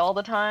and light all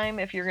the time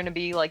if you're going to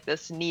be like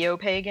this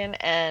neo-pagan,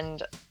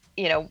 and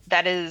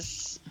that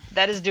is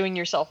doing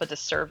yourself a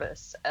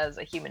disservice as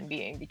a human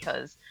being,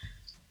 because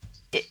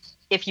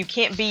if you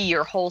can't be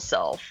your whole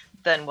self,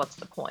 then what's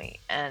the point?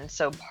 And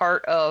so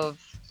part of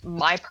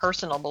my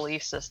personal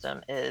belief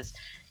system is,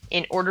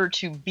 in order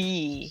to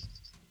be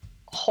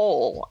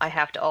whole, I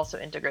have to also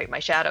integrate my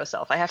shadow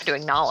self. I have to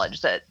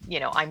acknowledge that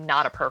I'm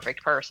not a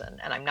perfect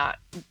person, and I'm not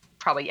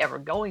probably ever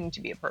going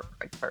to be a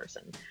perfect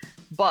person,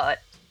 but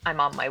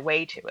I'm on my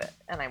way to it,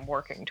 and I'm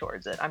working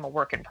towards it. I'm a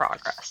work in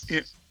progress.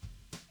 Yeah.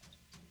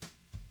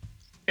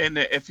 And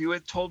if you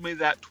had told me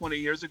that 20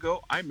 years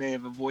ago, I may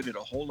have avoided a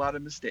whole lot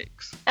of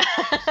mistakes.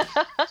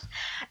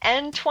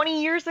 And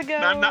 20 years ago,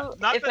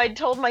 not if I'd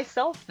told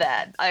myself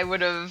that, I would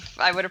have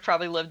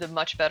probably lived a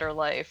much better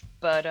life.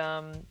 But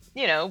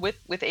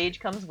with age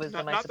comes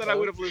wisdom. Not that I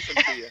would have listened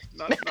to you.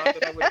 Not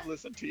that I would have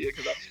listened to you,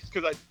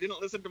 because I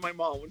didn't listen to my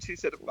mom when she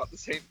said about the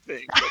same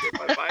thing.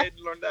 But if I had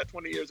learned that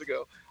 20 years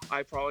ago,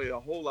 I probably had a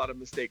whole lot of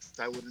mistakes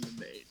I wouldn't have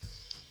made.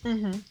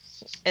 Mm-hmm.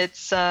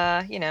 It's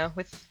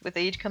with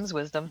age comes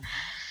wisdom.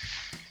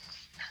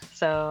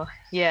 So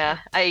yeah,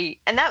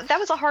 and that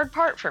was a hard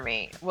part for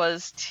me,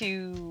 was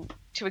to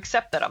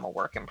accept that I'm a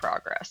work in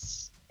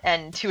progress,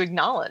 and to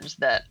acknowledge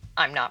that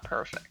I'm not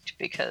perfect,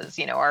 because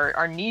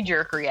our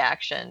knee-jerk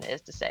reaction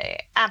is to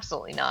say,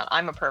 absolutely not,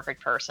 I'm a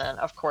perfect person,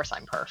 of course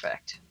I'm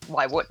perfect,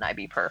 why wouldn't I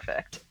be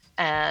perfect,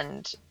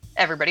 and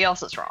everybody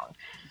else is wrong.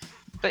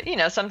 But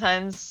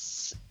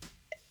sometimes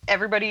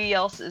everybody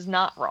else is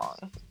not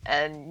wrong,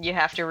 and you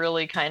have to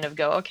really kind of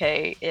go,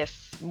 okay,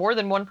 if more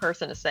than one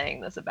person is saying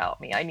this about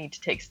me, I need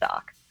to take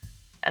stock,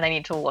 and I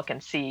need to look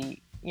and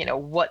see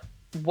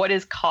what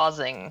is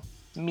causing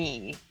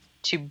me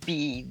to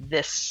be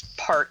this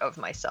part of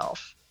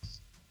myself,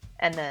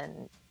 and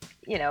then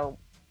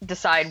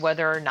decide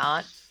whether or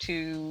not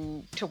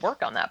to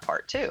work on that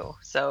part too.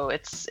 So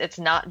it's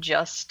not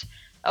just,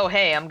 oh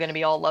hey, I'm going to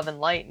be all love and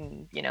light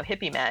and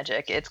hippie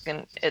magic. It's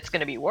going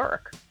to be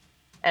work.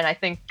 And I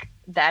think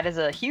that is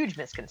a huge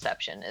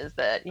misconception, is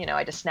that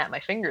I just snapped my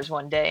fingers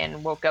one day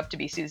and woke up to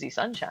be Susie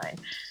Sunshine,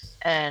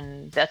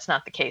 and that's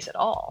not the case at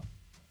all.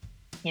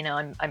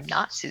 I'm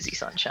not Susie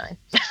Sunshine.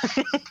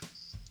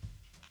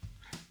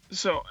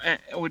 So,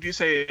 would you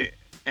say,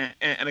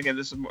 and again,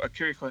 this is a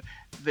curious question,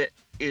 that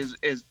is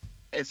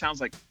it sounds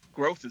like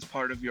growth is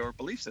part of your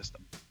belief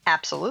system?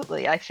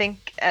 Absolutely. I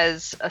think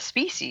as a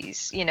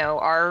species,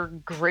 our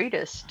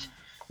greatest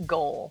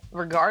goal,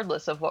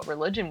 regardless of what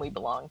religion we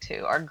belong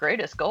to, our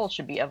greatest goal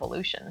should be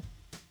evolution.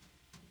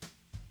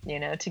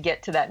 To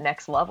get to that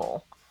next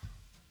level.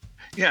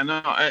 Yeah, no,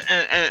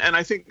 and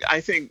I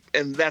think,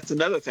 and that's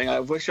another thing. I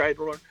wish I had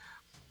learned.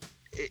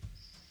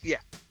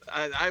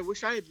 I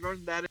wish I had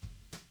learned that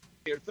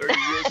 30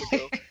 years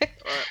ago,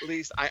 or at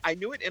least I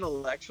knew it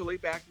intellectually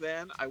back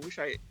then. I wish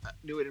I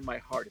knew it in my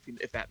heart,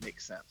 if that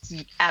makes sense.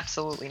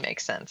 Absolutely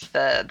makes sense.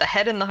 The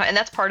head and the heart, and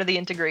that's part of the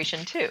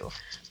integration too,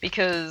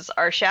 because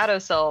our shadow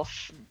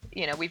self,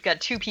 we've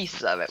got two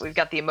pieces of it. We've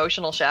got the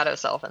emotional shadow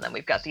self, and then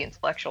we've got the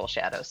intellectual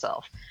shadow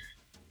self.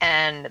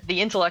 And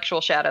the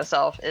intellectual shadow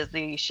self is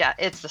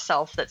it's the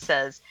self that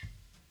says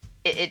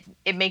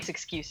it makes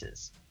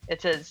excuses.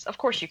 It says, of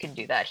course you can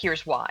do that,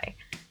 here's why.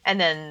 And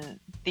then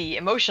the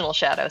emotional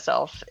shadow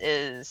self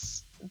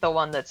is the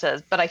one that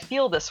says, but I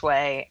feel this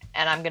way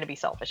and I'm going to be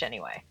selfish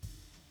anyway.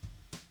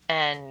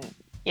 And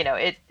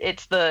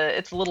it's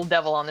the little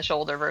devil on the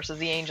shoulder versus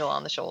the angel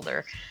on the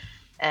shoulder.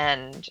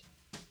 And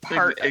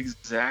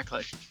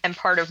exactly. And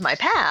part of my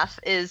path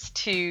is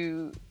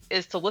to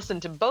listen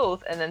to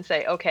both and then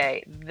say,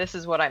 okay, this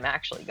is what I'm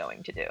actually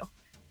going to do.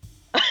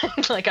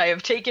 Like, I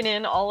have taken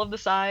in all of the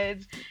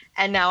sides,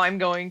 and now I'm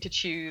going to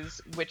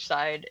choose which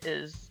side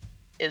is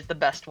the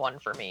best one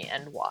for me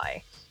and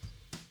why.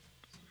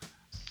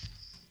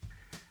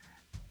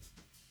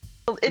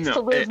 It's No, to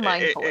live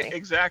mindfully.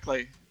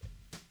 exactly.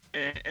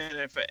 And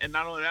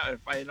not only that,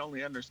 if I had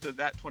only understood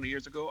that 20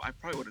 years ago, I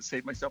probably would have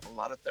saved myself a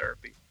lot of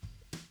therapy.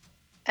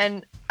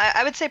 And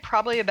I would say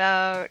probably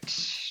about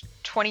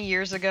 20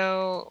 years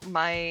ago,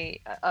 I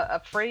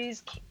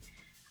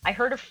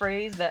heard a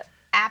phrase that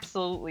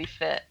absolutely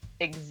fit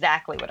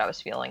exactly what I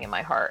was feeling in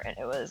my heart, and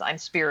it was, "I'm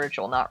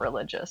spiritual, not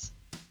religious."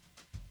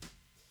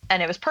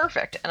 And it was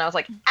perfect, and I was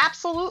like,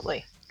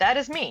 absolutely, that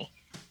is me.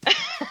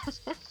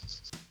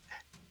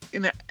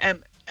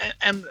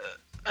 And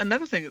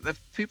another thing, the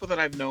people that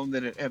I've known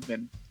that have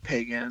been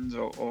pagans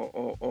or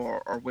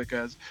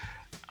Wiccas,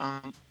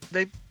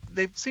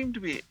 they've seemed to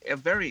be a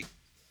very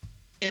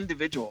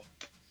individual.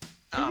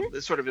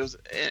 This sort of is,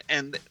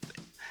 and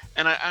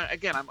I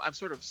again, I'm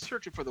sort of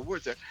searching for the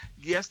words there.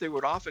 Yes, they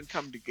would often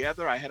come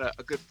together. I had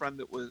a good friend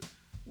that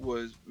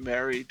was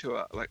married to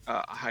a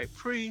high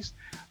priest,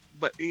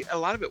 but a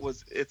lot of it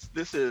was,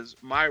 this is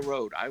my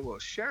road. I will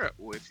share it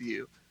with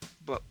you,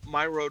 but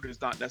my road is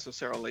not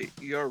necessarily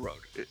your road.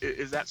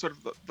 Is that sort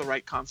of the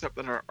right concept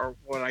that are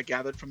what I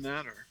gathered from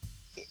that, or?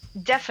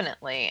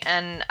 Definitely.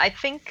 And I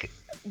think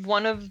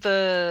one of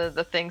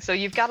the things, so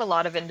you've got a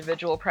lot of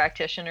individual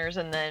practitioners,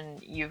 and then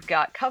you've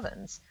got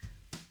covens.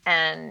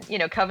 And,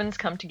 covens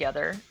come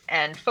together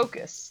and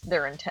focus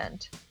their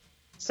intent.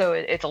 So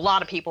it's a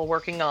lot of people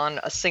working on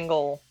a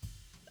single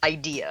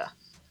idea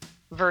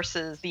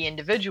versus the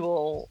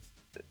individual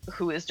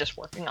who is just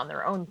working on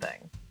their own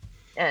thing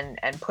and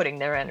putting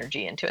their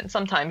energy into it. And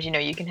sometimes,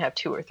 you can have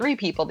 2 or 3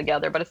 people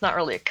together, but it's not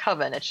really a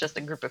coven. It's just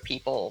a group of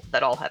people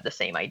that all have the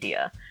same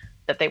idea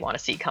that they want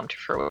to see come to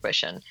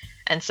fruition.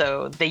 And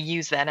so they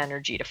use that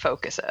energy to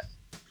focus it.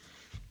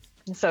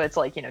 And so it's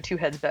like, 2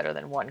 heads better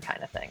than 1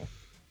 kind of thing.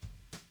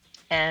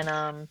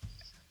 And,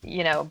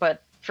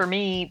 but for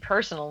me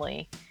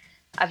personally,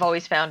 I've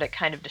always found it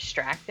kind of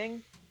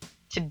distracting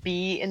to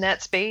be in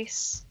that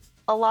space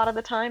a lot of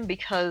the time,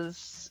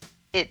 because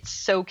it's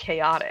so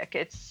chaotic.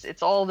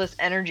 It's all this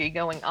energy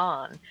going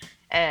on,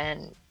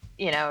 and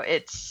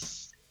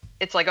it's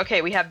like,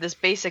 okay, we have this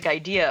basic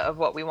idea of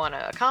what we want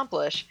to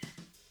accomplish,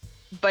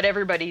 but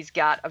everybody's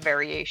got a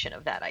variation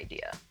of that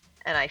idea.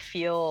 And I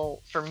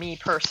feel, for me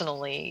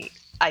personally,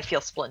 I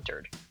feel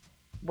splintered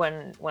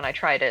when I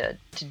try to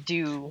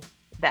do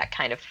that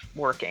kind of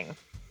working.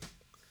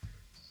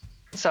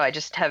 So I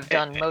just have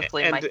done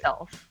mostly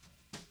myself.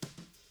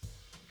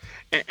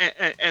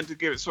 And to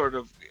give it sort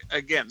of,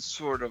 again,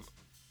 sort of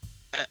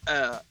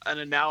an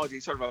analogy,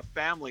 sort of a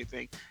family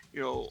thing.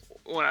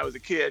 When I was a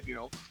kid,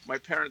 my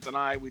parents and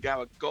I, we'd have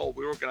a goal.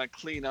 We were going to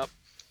clean up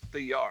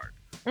the yard.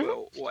 Mm-hmm.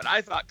 Well, what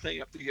I thought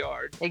cleaning up the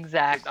yard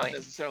Exactly. is not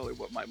necessarily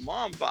what my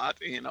mom thought,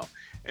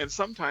 And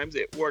sometimes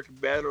it worked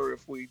better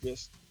if we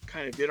just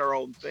kind of did our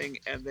own thing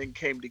and then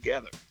came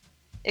together.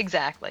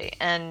 Exactly.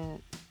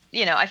 And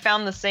I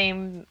found the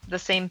same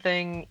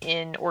thing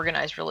in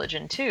organized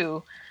religion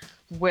too,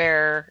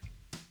 where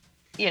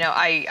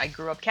I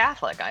grew up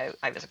Catholic.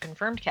 I was a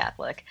confirmed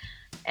Catholic,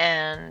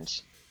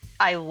 and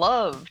I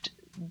loved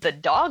the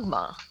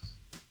dogma,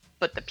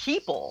 but the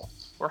people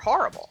were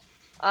horrible.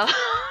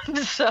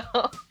 So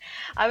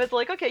I was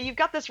like, okay, you've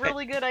got this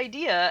really good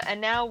idea,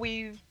 and now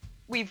we've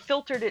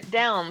filtered it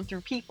down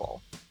through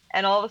people.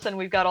 And all of a sudden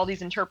we've got all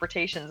these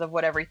interpretations of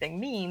what everything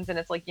means, and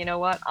it's like, you know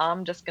what?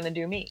 I'm just going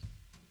to do me.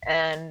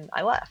 And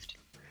I left.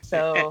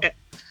 So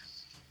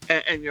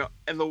and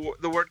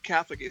the word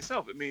Catholic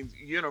itself, it means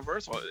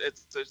universal.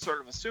 It's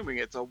sort of assuming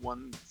it's a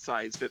one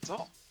size fits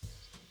all.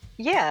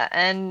 Yeah,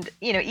 and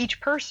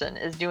each person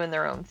is doing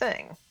their own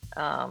thing.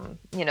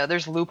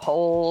 There's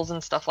loopholes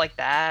and stuff like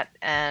that,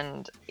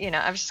 and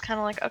I was just kind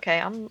of like, okay,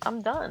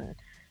 I'm done.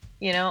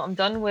 I'm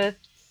done with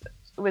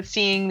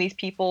seeing these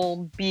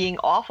people being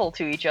awful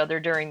to each other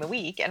during the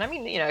week. And I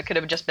mean, it could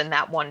have just been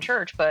that one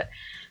church, but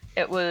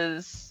it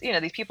was,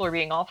 these people are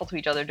being awful to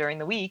each other during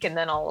the week, and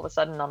then all of a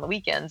sudden on the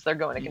weekends they're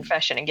going to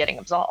confession and getting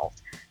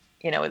absolved,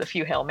 with a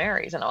few Hail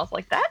Marys. And I was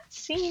like, that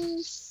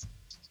seems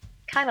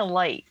kind of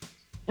light.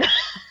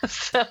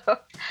 So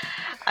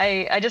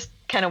I just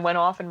kind of went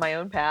off in my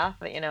own path,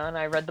 and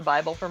I read the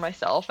Bible for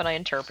myself, and I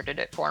interpreted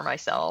it for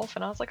myself,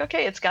 and I was like,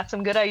 okay, it's got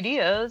some good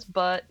ideas,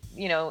 but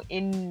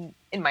in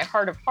my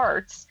heart of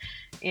hearts,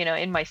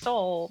 in my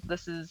soul,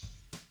 this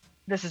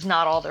is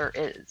not all there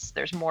is.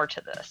 There's more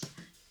to this.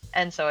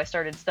 And so I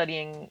started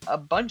studying a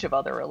bunch of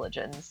other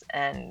religions,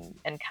 and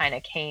kind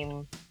of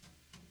came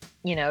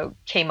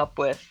up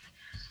with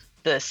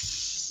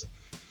this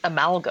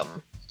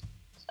amalgam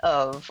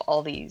of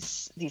all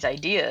these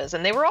ideas,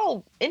 and they were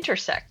all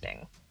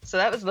intersecting. So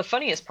that was the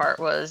funniest part,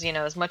 was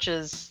as much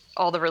as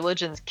all the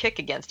religions kick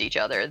against each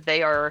other,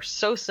 they are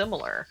so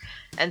similar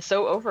and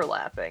so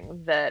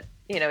overlapping that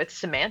it's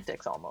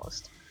semantics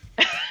almost.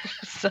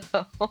 So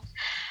I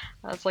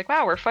was like,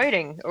 wow, we're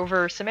fighting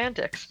over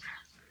semantics.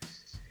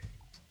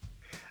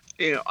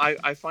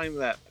 I find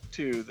that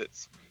too,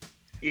 that's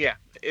Yeah,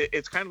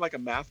 it's kind of like a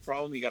math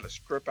problem. You got to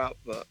strip out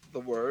the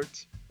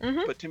words.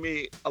 Mm-hmm. But to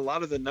me, a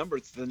lot of the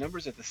numbers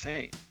are the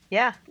same.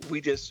 Yeah.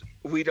 We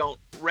don't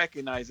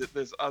recognize that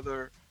there's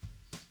other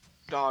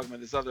dogma,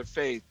 there's other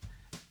faith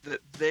that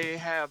they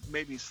have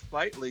maybe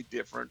slightly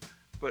different.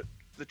 But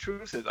the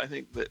truth is, I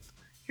think that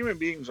human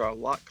beings are a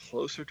lot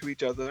closer to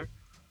each other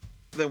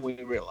than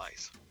we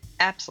realize.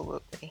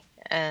 Absolutely.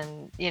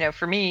 And,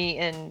 for me,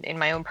 in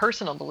my own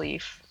personal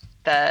belief,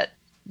 that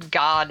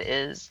God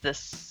is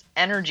this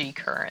energy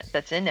current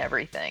that's in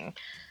everything,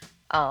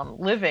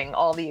 living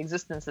all the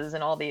existences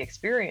and all the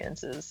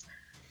experiences,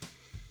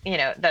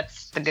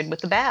 that's the good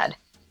with the bad.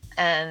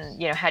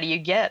 And, how do you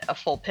get a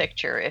full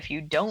picture if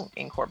you don't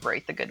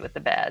incorporate the good with the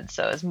bad?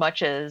 So as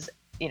much as,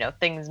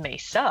 things may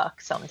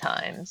suck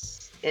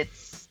sometimes,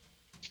 it's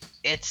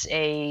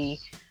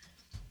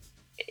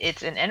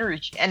an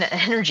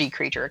energy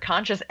creature, a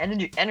conscious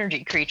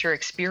energy creature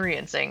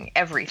experiencing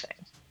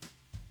everything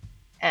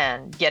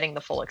and getting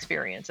the full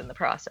experience in the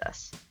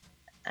process.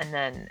 And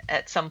then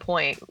at some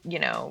point,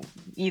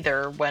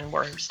 either when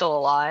we're still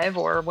alive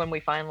or when we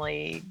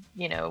finally,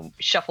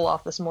 shuffle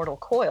off this mortal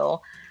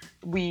coil,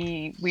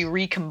 we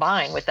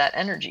recombine with that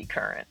energy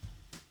current,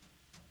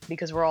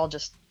 because we're all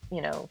just,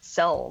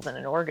 cells in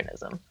an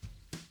organism.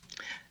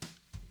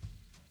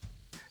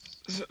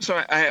 So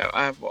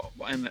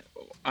and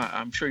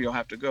I'm sure you'll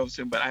have to go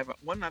soon, but I have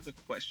one other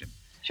question.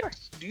 Sure.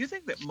 Do you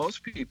think that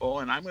most people,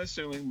 and I'm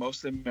assuming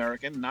most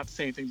American, not to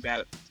say anything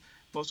bad,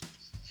 most,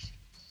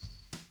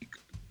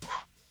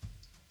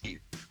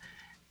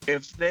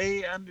 if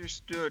they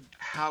understood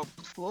how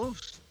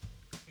close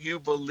you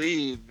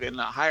believe in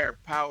a higher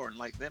power and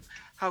like them,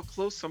 how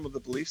close some of the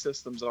belief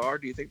systems are,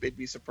 do you think they'd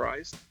be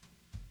surprised?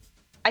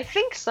 I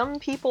think some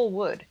people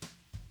would.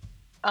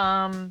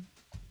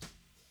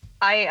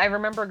 I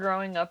remember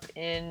growing up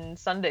in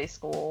Sunday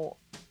school,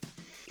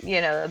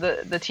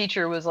 the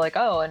teacher was like,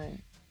 oh,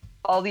 and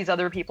all these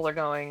other people are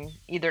going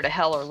either to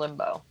hell or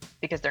limbo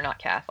because they're not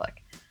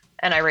Catholic.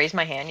 And I raised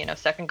my hand,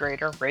 second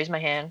grader, raised my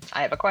hand,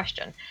 I have a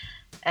question.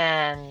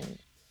 And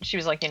she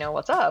was like,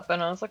 what's up?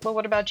 And I was like, well,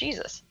 what about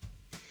Jesus?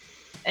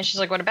 And she's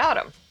like, what about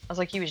him? I was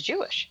like, he was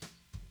Jewish.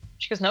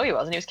 She goes, no, he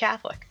wasn't. He was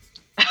Catholic.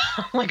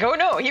 I'm like, oh,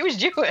 no, he was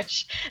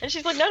Jewish. And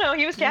she's like, no,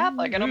 he was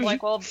Catholic. And I'm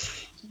like, well,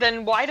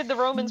 then why did the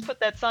Romans put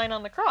that sign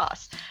on the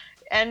cross?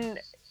 And,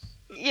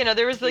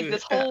 there was like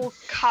this whole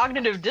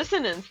cognitive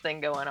dissonance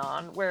thing going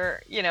on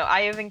where,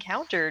 I have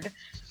encountered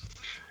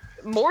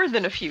more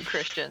than a few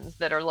Christians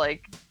that are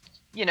like,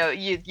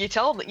 you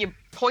tell them, you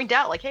point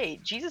out like, hey,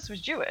 Jesus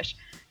was Jewish.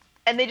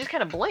 And they just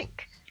kind of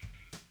blink.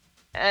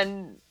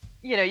 And,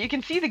 you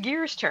can see the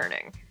gears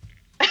turning.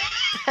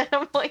 And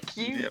I'm like,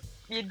 you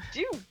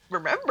do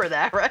remember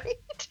that,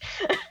 right?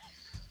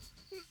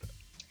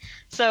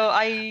 So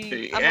I'm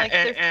like,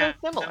 they're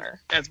so similar.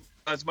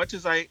 As much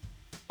as I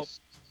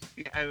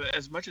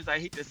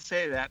hate to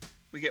say that,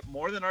 we get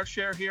more than our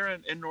share here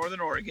in Northern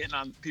Oregon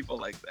on people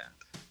like that.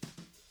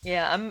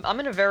 Yeah, I'm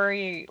in a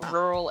very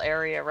rural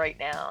area right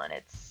now, and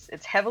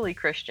it's heavily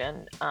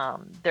Christian.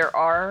 There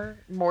are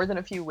more than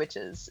a few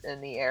witches in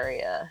the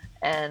area,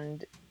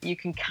 and you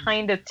can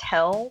kind of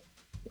tell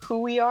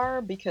who we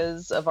are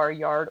because of our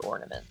yard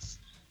ornaments.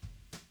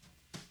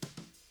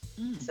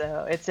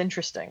 So it's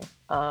interesting.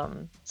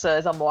 So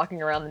as I'm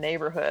walking around the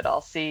neighborhood,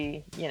 I'll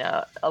see,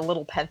 a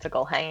little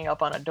pentacle hanging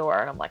up on a door,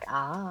 and I'm like,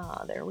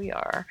 there we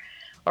are.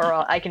 Or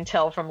I can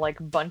tell from like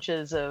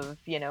bunches of,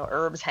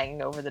 herbs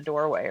hanging over the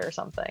doorway or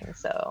something.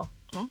 So,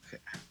 okay.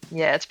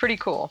 Yeah, it's pretty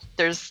cool.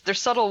 There's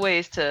subtle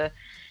ways to,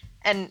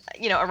 and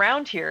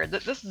around here,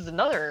 this is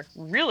another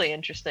really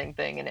interesting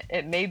thing, and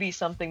it may be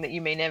something that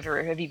you may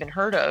never have even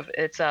heard of.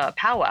 It's a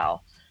powwow,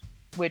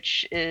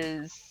 which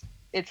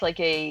it's like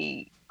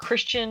a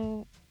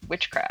Christian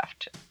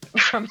witchcraft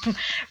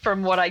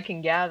from what I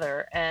can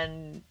gather,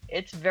 and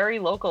it's very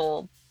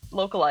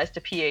localized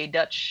to PA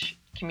Dutch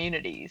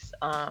communities.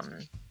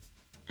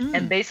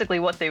 And basically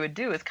what they would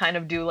do is kind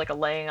of do like a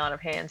laying on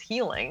of hands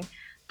healing,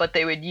 but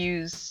they would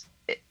use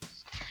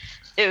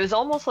it was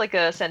almost like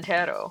a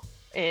Santero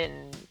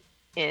in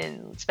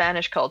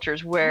Spanish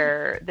cultures,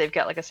 where they've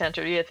got like a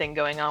Santeria thing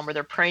going on where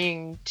they're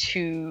praying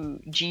to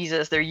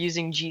Jesus. They're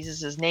using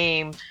Jesus's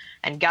name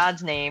and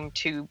God's name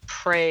to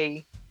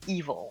pray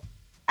evil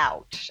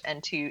out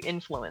and to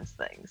influence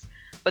things.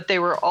 But they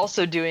were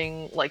also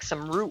doing like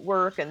some root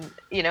work, and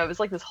it was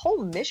like this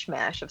whole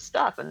mishmash of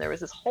stuff, and there was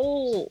this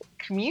whole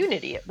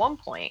community at one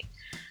point,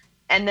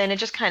 and then it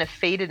just kind of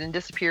faded and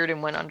disappeared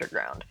and went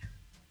underground.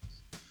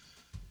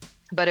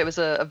 But it was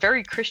a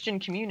very Christian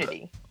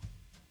community.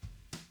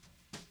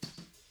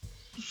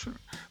 Sure.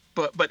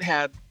 But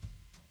had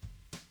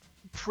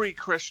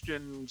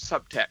pre-Christian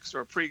subtext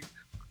or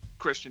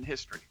pre-Christian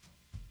history.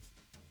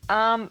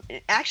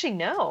 Actually,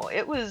 no.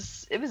 It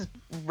was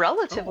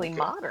relatively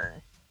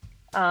modern.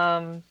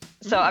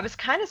 So I was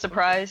kind of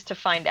surprised to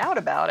find out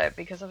about it,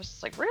 because I was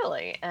just like,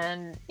 really?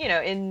 And,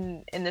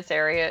 in this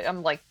area,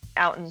 I'm like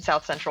out in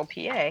South Central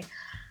PA,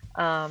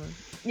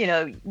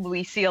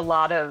 we see a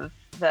lot of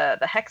the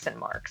hexen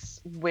marks,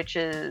 which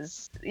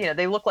is,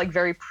 they look like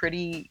very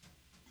pretty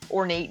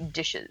ornate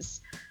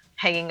dishes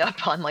hanging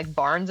up on like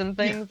barns and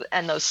things,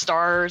 and those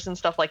stars and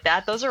stuff like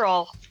that. Those are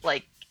all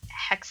like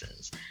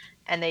hexens,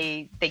 and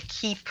they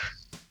keep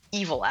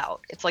evil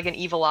out. It's like an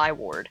evil eye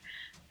ward,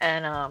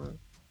 and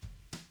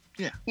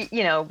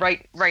you know,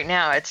 right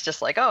now it's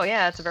just like, oh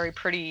yeah, it's a very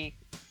pretty,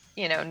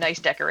 you know, nice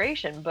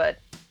decoration, but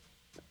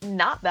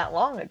not that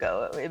long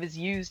ago it was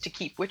used to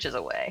keep witches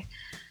away,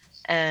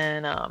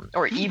 and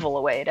or evil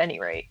away at any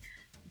rate.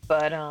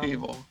 But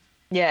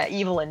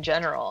evil in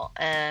general.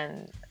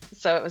 And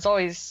so it was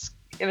always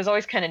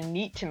kind of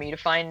neat to me to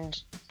find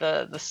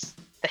the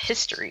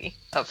history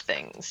of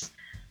things,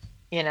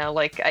 you know.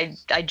 Like I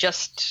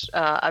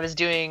was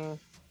doing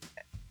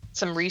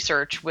some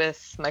research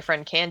with my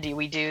friend Candy.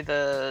 We do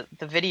the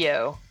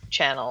video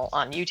channel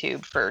on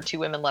YouTube for Two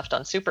Women Left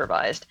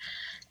Unsupervised,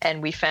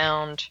 and we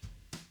found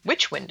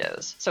witch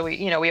windows. So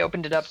we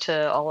opened it up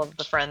to all of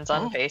the friends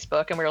on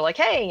Facebook, and we were like,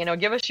 hey, you know,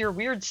 give us your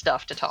weird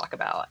stuff to talk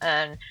about.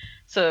 And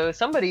so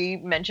somebody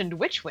mentioned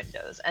witch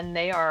windows, and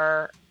they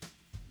are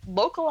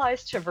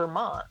localized to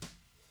Vermont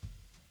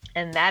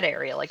and that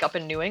area, like up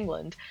in New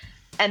England,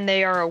 and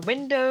they are a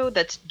window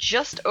that's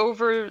just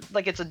over,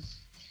 like it's a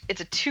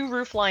 2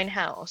 roofline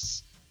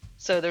house.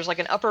 So there's like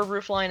an upper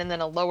roof line and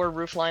then a lower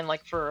roof line,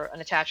 like for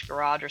an attached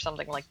garage or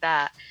something like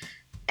that.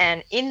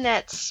 And in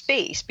that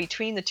space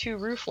between the 2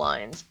 roof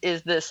lines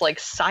is this like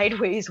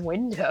sideways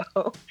window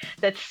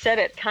that's set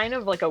at kind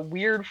of like a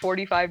weird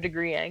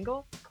 45-degree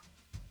angle.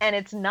 And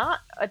it's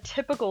not a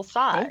typical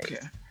size. Okay.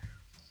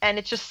 And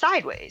it's just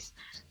sideways.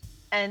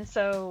 And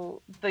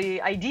so the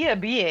idea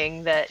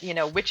being that, you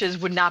know, witches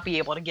would not be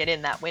able to get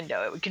in that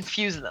window. It would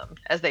confuse them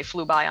as they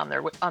flew by on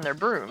their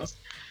brooms.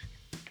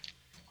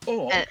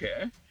 Oh,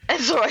 okay.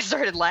 And so I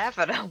started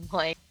laughing. I'm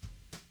like,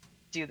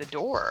 do the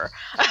door.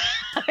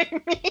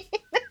 I mean,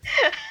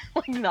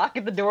 like knock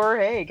at the door.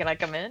 Hey, can I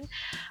come in?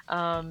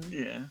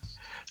 Yeah.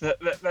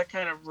 That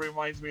kind of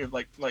reminds me of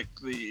like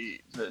the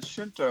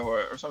Shinto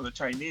or some of the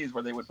Chinese,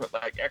 where they would put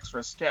like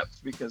extra steps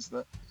because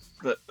the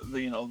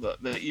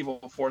evil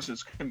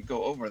forces couldn't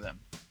go over them.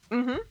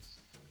 Mm-hmm.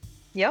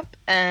 Yep.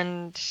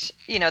 And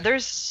you know,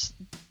 there's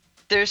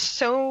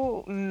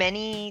so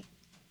many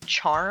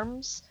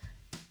charms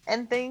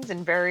and things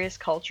in various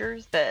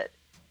cultures that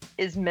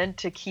is meant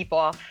to keep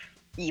off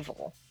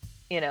evil,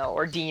 you know,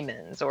 or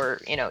demons,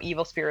 or, you know,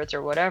 evil spirits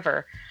or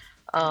whatever.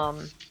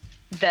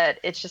 That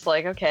it's just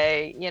like,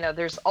 okay, you know,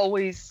 there's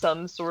always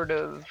some sort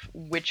of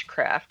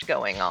witchcraft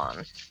going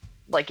on,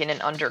 like in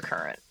an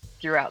undercurrent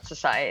throughout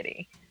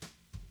society.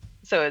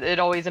 So it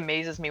always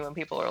amazes me when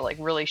people are like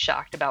really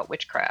shocked about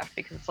witchcraft,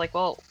 because it's like,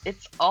 well,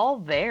 it's all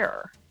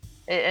there.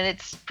 And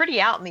it's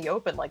pretty out in the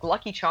open, like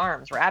Lucky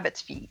Charms,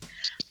 rabbit's feet,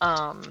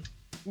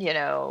 you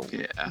know,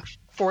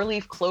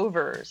 4-leaf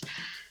clovers,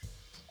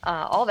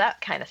 all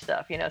that kind of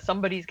stuff. You know,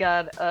 somebody's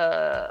got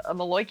a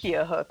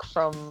Malokia hook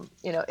from,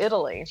 you know,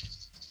 Italy,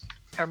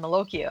 or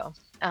Malocchio,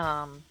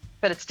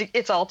 but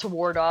it's all to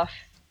ward off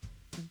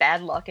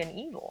bad luck and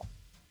evil.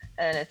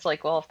 And it's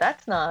like, well, if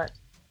that's not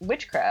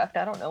witchcraft,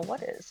 I don't know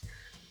what is.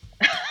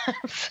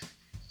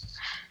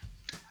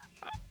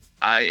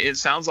 It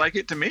sounds like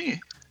it to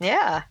me.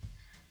 Yeah,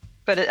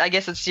 but I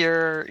guess it's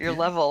your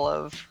level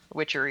of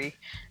witchery.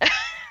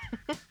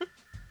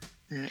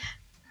 Yeah.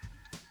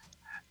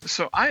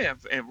 So I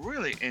have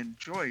really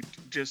enjoyed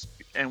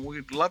and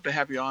we'd love to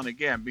have you on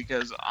again,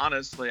 because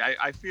honestly,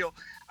 I feel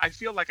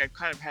like I've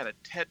kind of had a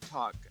TED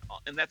Talk,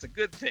 and that's a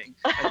good thing,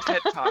 a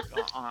TED Talk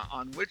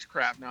on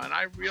witchcraft now, and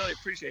I really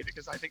appreciate it,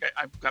 because I think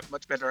I've got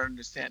much better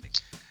understanding.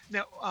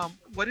 Now,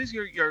 what is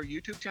your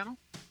YouTube channel?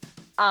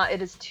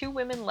 It is Two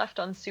Women Left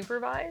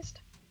Unsupervised,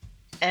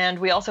 and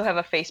we also have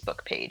a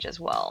Facebook page as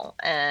well.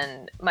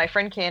 And my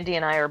friend Candy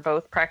and I are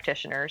both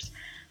practitioners.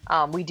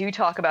 We do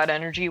talk about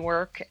energy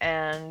work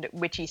and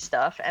witchy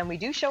stuff, and we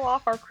do show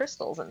off our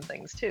crystals and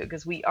things too,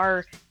 because we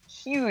are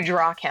huge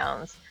rock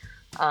hounds.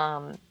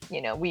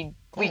 You know, we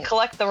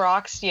collect the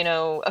rocks, you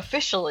know,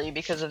 officially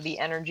because of the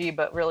energy,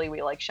 but really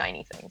we like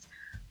shiny things.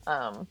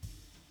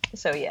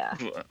 So yeah.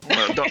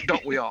 Well,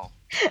 don't we all?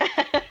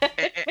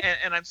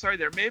 and I'm sorry,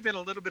 there may have been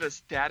a little bit of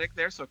static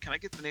there, so can I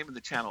get the name of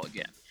the channel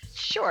again?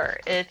 Sure.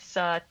 It's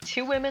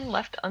Two Women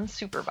Left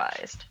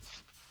Unsupervised.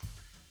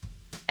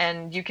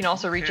 And you can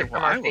also reach it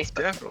from our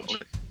Facebook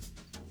page.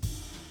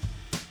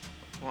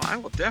 Well, I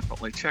will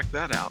definitely check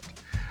that out.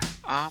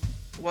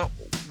 Well,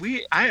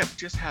 I have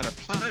just had a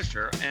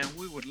pleasure, and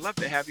we would love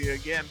to have you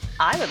again.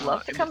 I would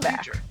love to come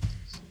back.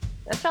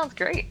 That sounds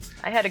great.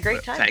 I had a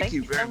great time. Thank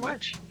you very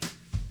much.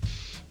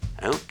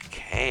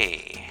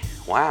 Okay.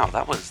 Wow,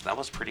 that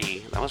was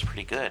pretty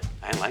good.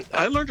 I like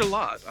that. I learned a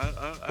lot.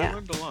 I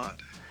learned a lot.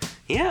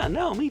 Yeah,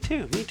 no, me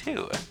too.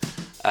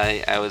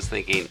 I was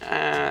thinking,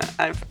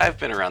 I've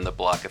been around the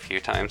block a few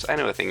times. I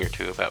know a thing or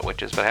two about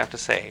witches, but I have to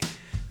say,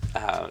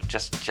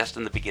 just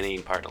in the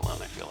beginning part alone,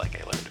 I feel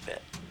like I learned a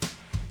bit.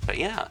 But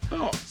yeah.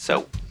 Oh.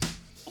 So,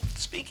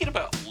 speaking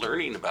about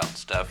learning about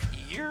stuff,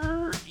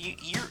 you're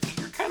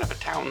kind of a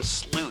town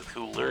sleuth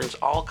who learns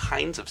all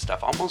kinds of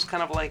stuff. Almost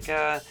kind of like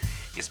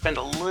you spend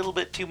a little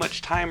bit too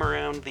much time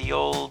around the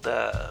old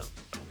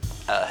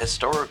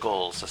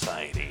Historical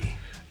Society.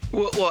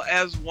 Well,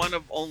 as one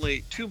of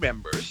only 2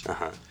 members,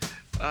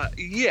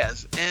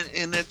 yes,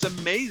 and it's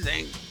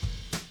amazing.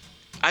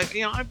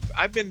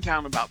 I've been in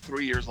town about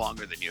 3 years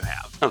longer than you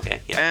have. Okay,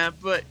 yeah.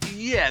 But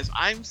yes,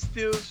 I'm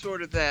still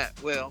sort of that.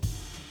 Well,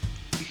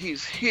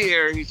 he's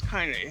here. He's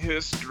kind of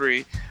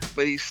history,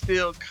 but he's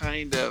still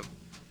kind of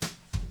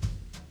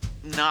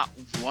not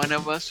one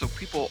of us. So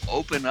people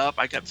open up.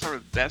 I got sort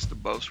of best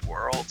of both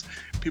worlds.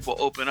 People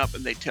open up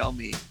and they tell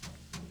me,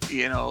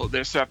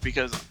 their stuff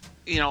because,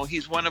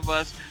 he's one of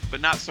us,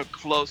 but not so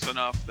close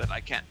enough that I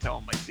can't tell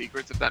him my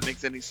secrets, if that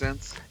makes any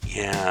sense.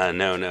 Yeah,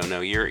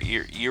 no.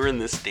 You're in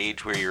this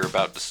stage where you're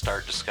about to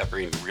start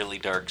discovering really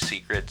dark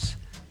secrets.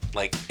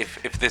 Like,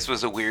 if this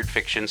was a weird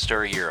fiction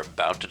story, you're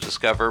about to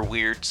discover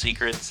weird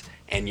secrets,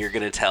 and you're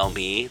going to tell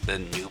me, the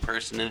new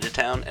person into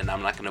town, and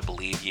I'm not going to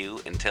believe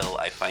you until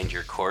I find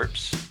your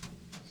corpse.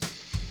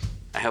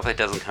 I hope it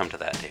doesn't come to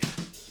that, Dave.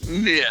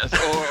 Yes,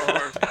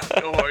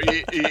 or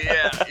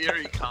yeah,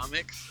 Eerie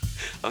Comics.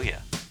 Oh,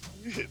 yeah.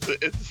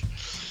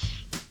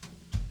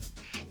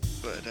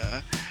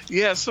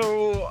 Yeah,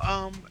 so,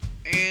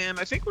 and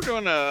I think we're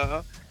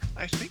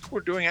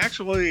doing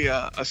actually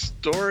a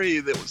story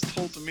that was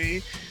told to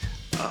me,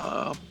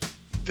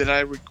 that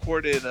I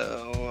recorded,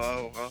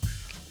 I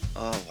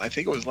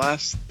think it was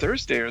last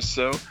Thursday or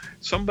so,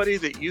 somebody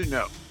that you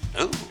know.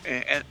 Ooh.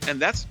 And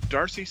that's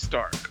Darcy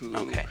Stark, who,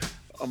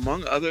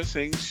 among other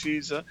things,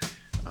 she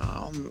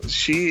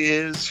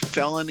is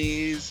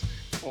Felonies,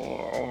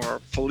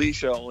 or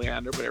Felicia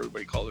Oleander, but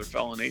everybody calls her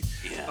Felony.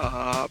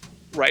 Yeah.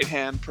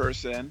 Right-hand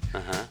person.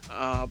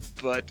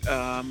 But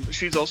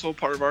she's also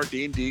part of our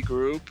D&D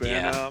group,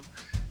 and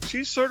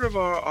she's sort of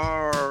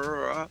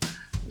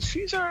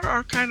she's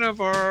our kind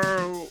of our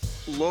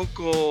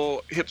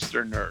local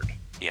hipster nerd.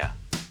 Yeah.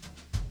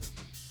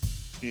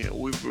 Yeah,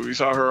 we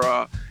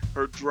saw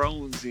her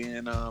drones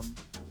in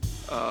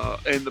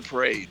the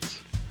parades.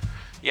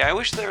 Yeah, I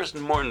wish there was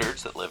more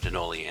nerds that lived in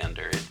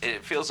Oleander.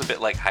 It feels a bit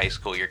like high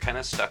school. You're kind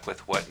of stuck with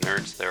what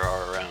nerds there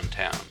are around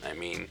town. I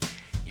mean,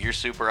 you're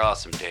super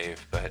awesome,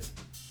 Dave, but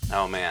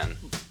oh man.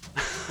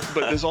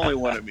 But there's only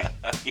one of me.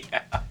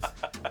 Yeah.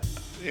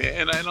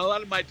 And a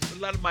lot of my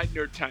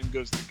nerd time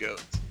goes to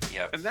goats.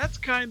 Yep. And that's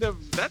kind of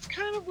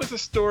was a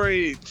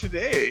story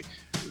today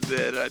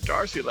that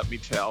Darcy let me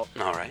tell.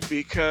 All right.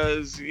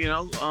 Because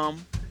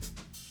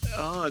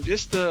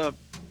just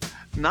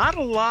not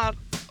a lot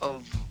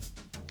of.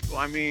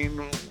 I mean,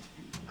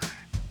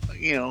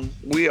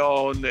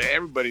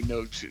 everybody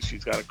knows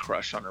she's got a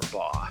crush on her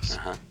boss.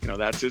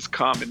 That's just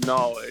common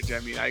knowledge. I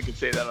mean, I can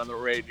say that on the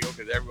radio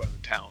because everyone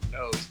in town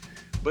knows.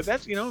 But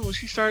that's, when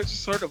she starts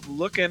sort of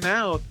looking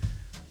out,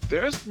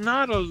 there's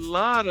not a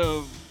lot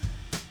of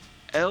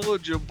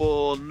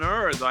eligible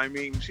nerds. I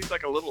mean, she's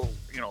like a little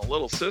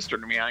sister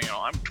to me.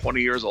 I'm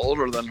 20 years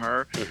older than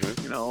her,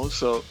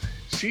 so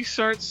she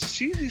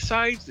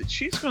decides that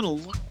she's going to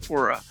look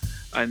for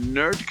a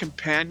nerd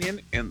companion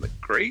in the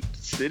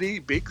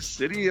big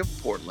city of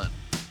Portland.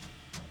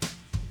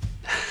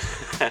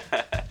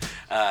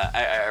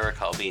 I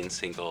recall being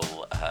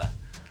single,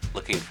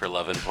 looking for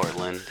love in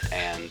Portland,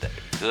 and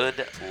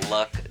good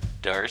luck,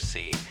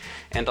 Darcy.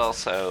 And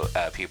also,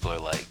 people are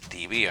like,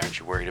 DB, aren't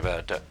you worried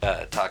about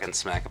talking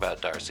smack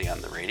about Darcy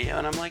on the radio?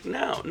 And I'm like,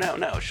 no.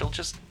 She'll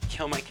just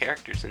kill my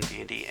characters in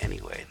D&D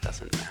anyway. It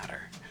doesn't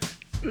matter.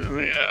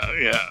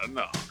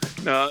 No.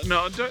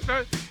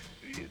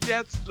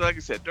 That's, like I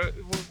said,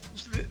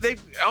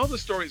 all the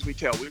stories we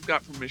tell, we've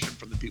got permission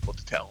from the people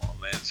to tell them.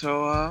 And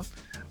so,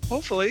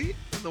 hopefully,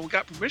 we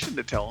got permission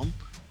to tell them.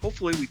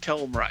 Hopefully, we tell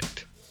them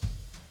right.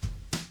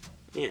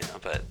 Yeah,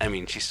 but, I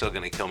mean, she's still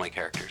going to kill my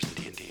characters in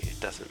D&D. It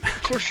doesn't matter.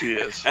 Of course she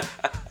is.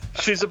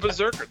 She's a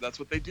berserker. That's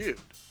what they do.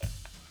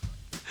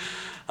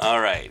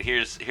 All right,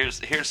 here's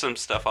some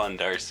stuff on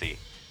Darcy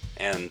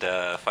and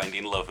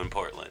finding love in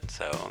Portland.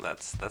 So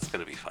that's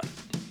going to be fun.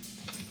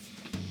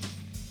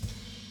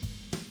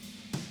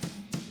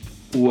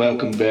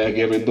 Welcome back,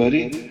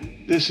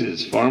 everybody. This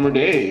is Farmer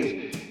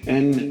Dave,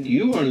 and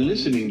you are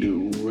listening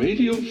to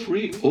Radio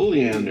Free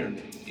Oleander,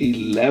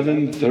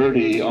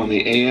 1130 on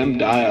the AM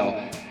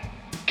dial,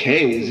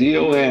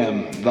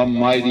 KZOM, the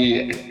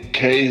mighty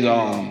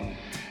KZOM.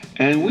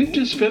 And we've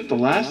just spent the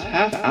last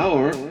half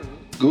hour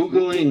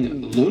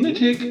Googling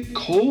lunatic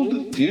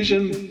cold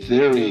fusion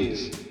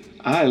theories.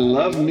 I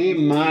love me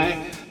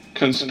my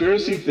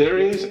conspiracy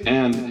theories,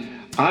 and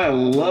I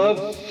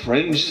love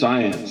fringe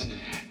science.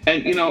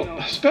 And,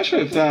 especially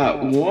if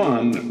that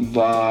one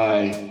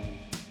by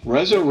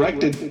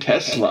Resurrected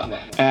Tesla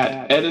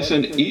at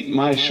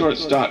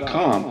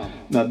EdisonEatMyShorts.com.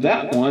 Now,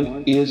 that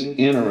one is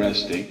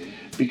interesting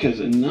because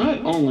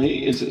not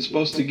only is it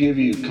supposed to give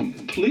you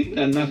complete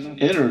enough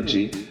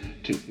energy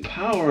to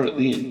power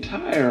the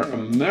entire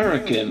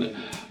American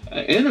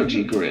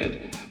energy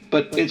grid,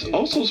 but it's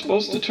also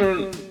supposed to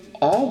turn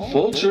all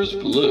vultures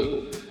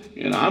blue.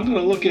 I'm going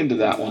to look into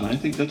that one. I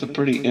think that's a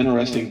pretty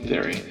interesting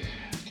theory.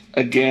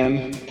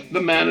 Again,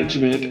 the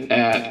management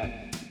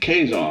at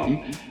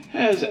KZOM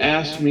has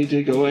asked me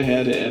to go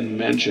ahead and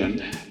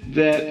mention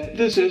that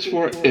this is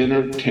for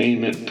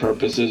entertainment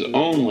purposes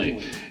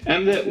only,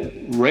 and that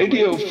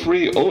Radio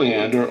Free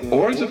Oleander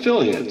or its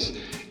affiliates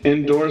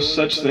endorse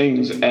such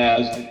things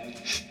as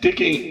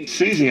sticking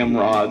cesium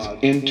rods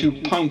into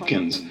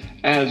pumpkins,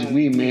 as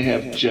we may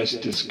have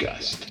just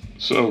discussed.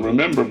 So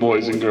remember,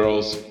 boys and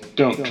girls,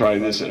 don't try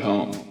this at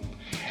home.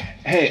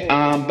 Hey,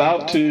 I'm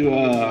about to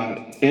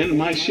end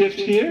my shift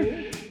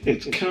here.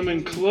 It's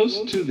coming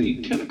close to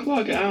the 10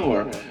 o'clock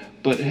hour,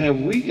 but have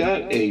we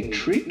got a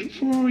treat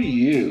for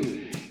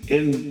you?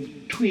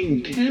 In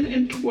between 10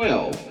 and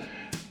 12,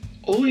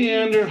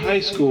 Oleander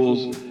High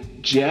School's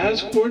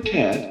Jazz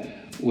Quartet,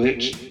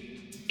 which,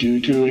 due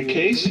to a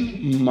case of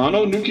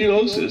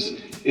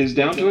mononucleosis, is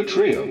down to a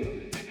trio.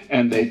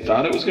 And they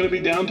thought it was going to be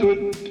down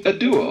to a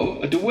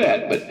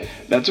duet, but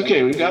that's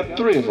okay, we've got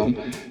 3 of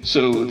them.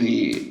 So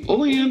the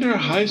Oleander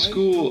High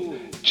School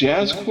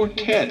Jazz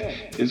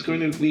Quartet is going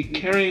to be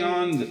carrying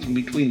on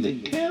between the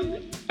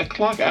 10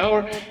 o'clock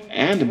hour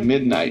and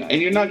midnight,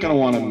 and you're not going to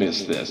want to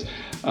miss this.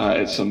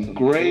 It's some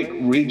great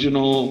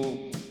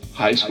regional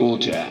high school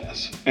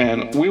jazz,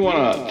 and we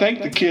want to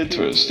thank the kids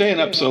for staying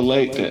up so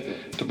late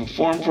to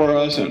perform for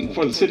us and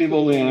for the city of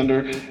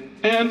Oleander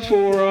and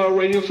for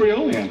Radio Free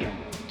Oleander.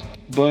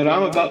 But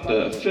I'm about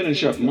to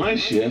finish up my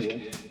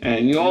shift,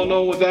 and you all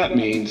know what that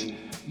means.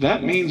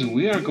 That means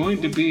we are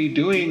going to be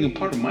doing a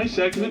part of my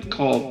segment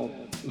called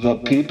The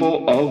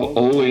People of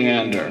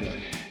Oleander.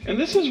 And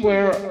this is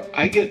where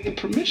I get the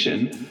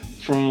permission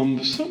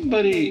from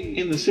somebody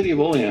in the city of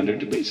Oleander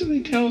to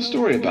basically tell a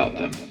story about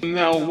them.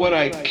 Now, what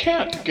I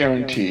can't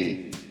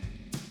guarantee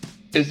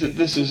is that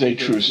this is a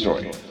true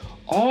story.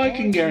 All I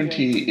can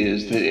guarantee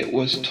is that it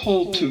was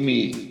told to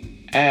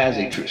me as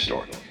a true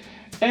story.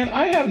 And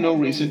I have no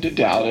reason to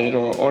doubt it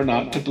or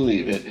not to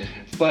believe it.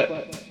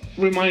 But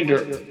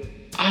reminder,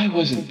 I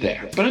wasn't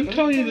there. But I'm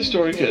telling you the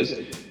story because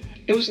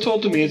it was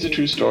told to me as a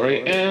true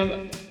story,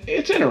 and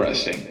it's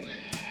interesting.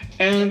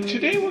 And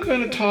today we're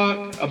going to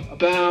talk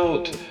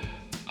about,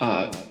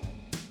 the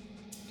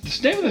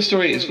name of the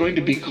story is going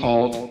to be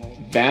called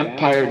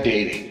Vampire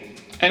Dating.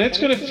 And it's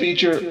going to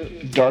feature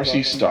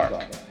Darcy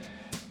Stark.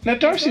 Now,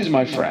 Darcy's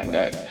my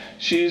friend.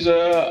 She's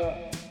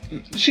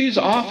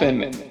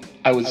often,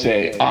 I would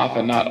say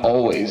often, not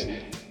always,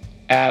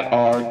 at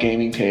our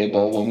gaming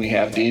table when we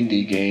have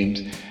D&D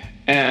games.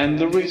 And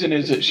the reason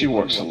is that she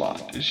works a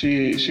lot.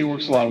 She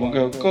works a lot, and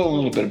we'll go a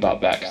little bit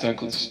about that because that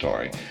includes the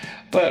story.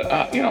 But,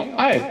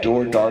 I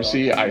adore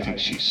Darcy. I think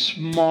she's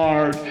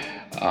smart.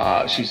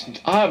 She's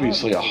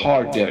obviously a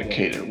hard,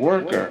 dedicated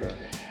worker.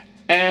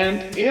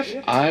 And if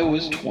I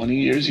was 20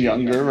 years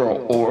younger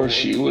or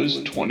she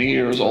was 20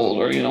 years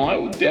older, I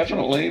would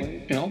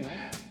definitely,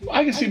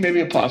 I could see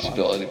maybe a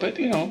possibility. But,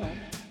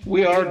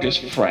 we are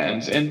just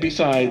friends. And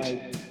besides,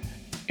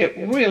 it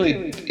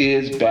really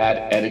is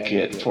bad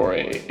etiquette for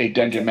a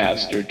dungeon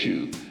master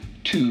to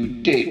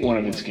date one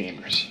of its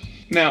gamers.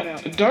 Now,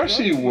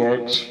 Darcy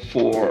works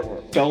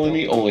for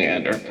Felony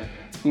Oleander,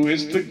 who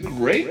is the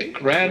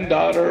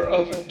great-granddaughter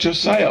of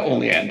Josiah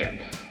Oleander,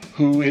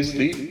 who is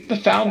the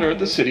founder of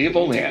the city of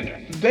Oleander.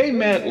 They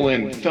met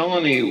when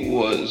Felony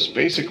was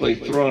basically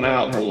thrown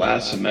out her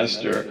last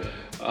semester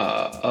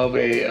of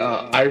a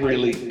Ivy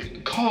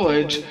League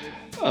college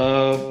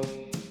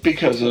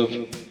because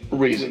of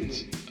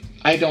reasons.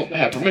 I don't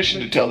have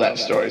permission to tell that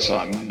story, so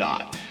I'm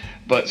not.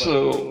 But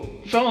so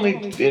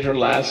Felony did her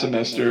last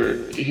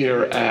semester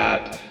here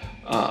at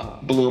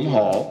Bloom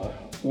Hall,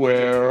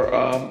 where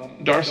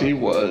Darcy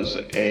was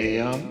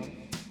a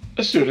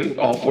student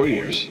all 4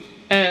 years.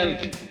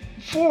 And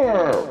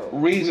for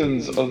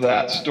reasons of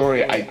that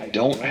story I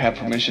don't have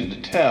permission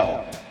to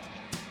tell,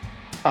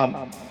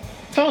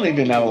 Felony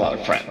didn't have a lot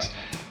of friends.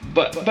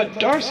 But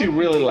Darcy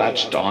really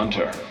latched on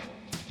to her.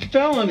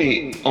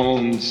 Felony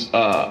owns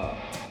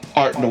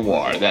Art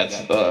Noir.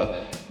 That's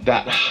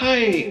that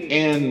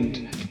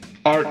high-end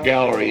art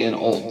gallery in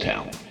Old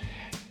Town.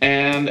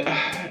 And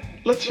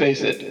let's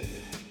face it,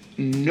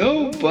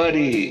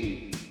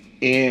 nobody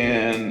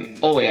in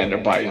Oleander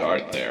buys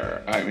art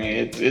there. I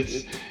mean,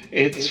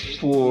 it's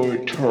for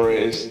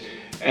tourists,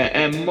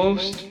 and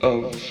most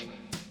of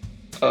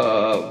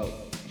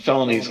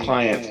Felony's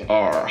clients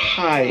are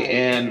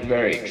high-end,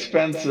 very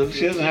expensive.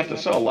 She doesn't have to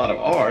sell a lot of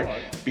art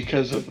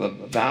because of the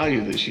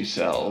value that she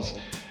sells,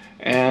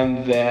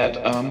 and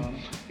that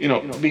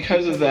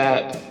because of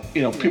that,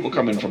 people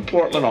come in from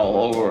Portland,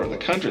 all over the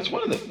country. It's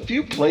one of the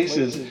few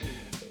places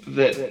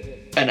that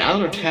an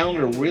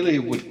out-of-towner really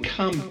would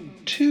come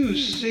to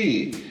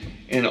see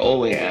in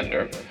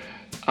Oleander.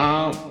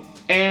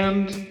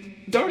 And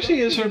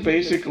Darcy is her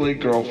basically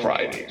Girl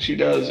Friday. She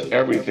does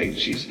everything.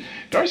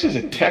 Darcy's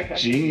a tech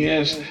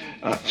genius.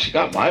 She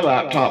got my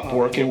laptop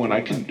working when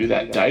I couldn't do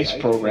that dice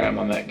program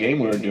on that game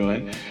we were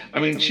doing. I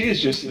mean, she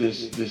is just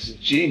this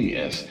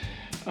genius.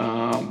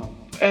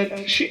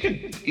 And she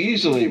could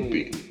easily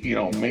be,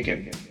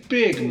 making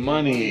big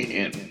money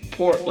in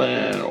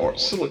Portland or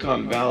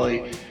Silicon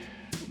Valley,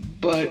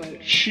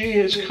 but she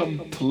is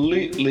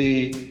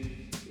completely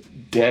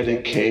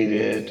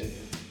dedicated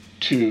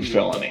to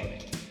Felony.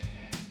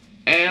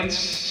 And And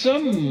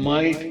some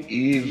might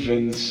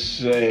even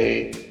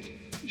say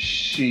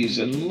she's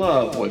in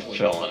love with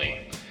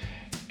Felony.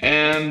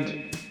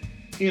 And,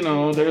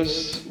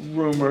 there's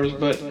rumors,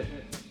 but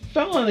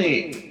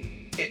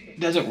Felony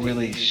doesn't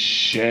really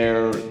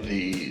share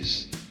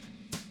these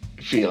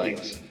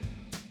feelings.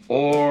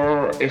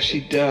 Or if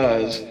she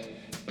does,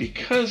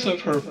 because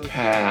of her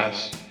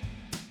past,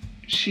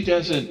 she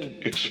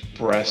doesn't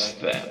express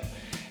them.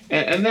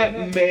 And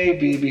that may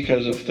be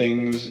because of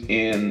things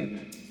in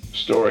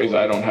stories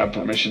I don't have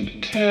permission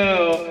to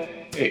tell.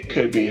 It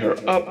could be her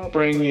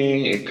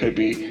upbringing. It could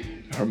be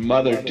her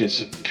mother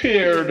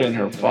disappeared and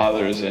her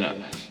father is in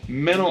a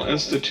mental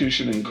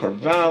institution in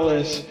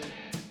Corvallis.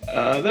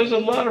 There's a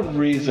lot of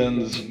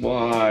reasons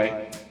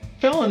why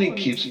Felony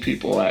keeps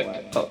people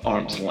at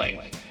arm's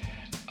length.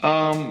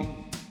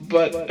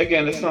 But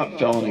again, it's not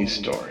Felony's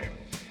story.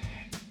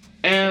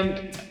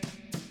 And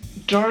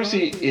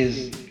Darcy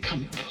is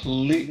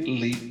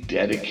completely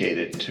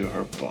dedicated to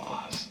her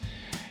boss,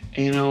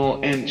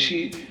 and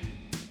she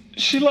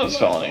loves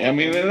Felony. I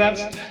mean,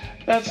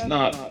 that's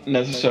not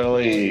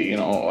necessarily,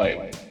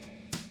 a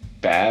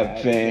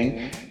bad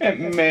thing. It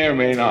may or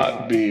may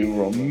not be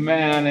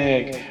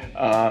romantic.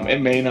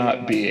 It may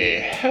not be a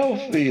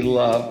healthy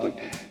love,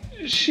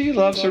 but she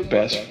loves her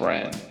best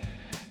friend.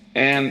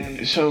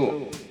 And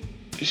so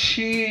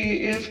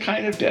she is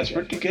kind of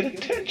desperate to get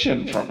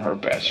attention from her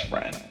best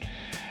friend.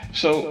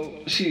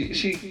 So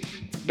she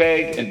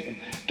begged, and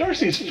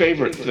Darcy's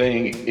favorite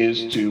thing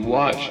is to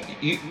watch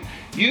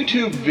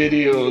YouTube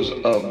videos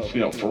of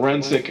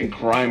forensic and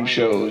crime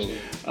shows,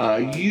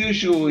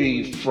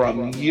 usually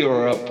from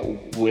Europe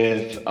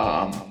with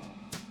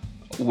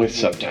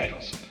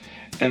subtitles.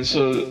 And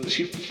so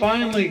she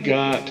finally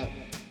got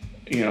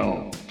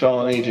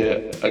Felony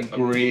to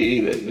agree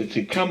that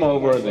to come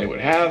over, they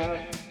would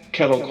have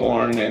kettle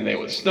corn and they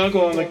would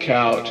snuggle on the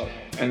couch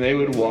and they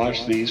would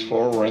watch these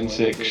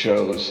forensic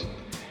shows.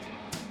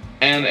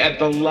 And at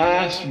the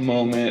last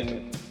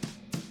moment,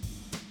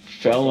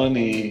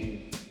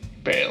 Felony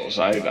bails.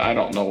 I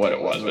don't know what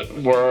it was, but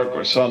work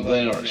or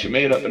something, or she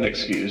made up an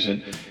excuse.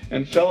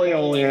 And Felony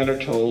Oleander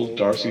told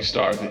Darcy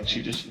Stark that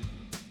she just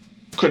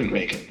couldn't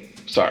make it.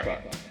 Sorry.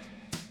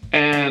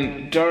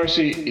 And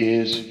Darcy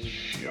is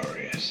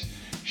furious.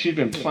 She'd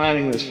been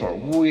planning this for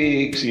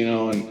weeks,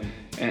 and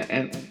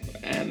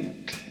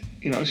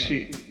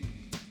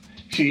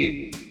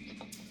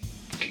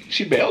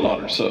she bailed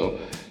on her, so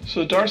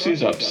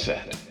Darcy's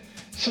upset.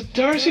 So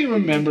Darcy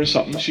remembers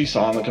something she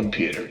saw on the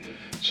computer.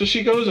 So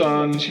she goes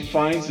on and she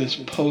finds this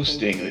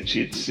posting that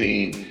she had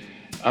seen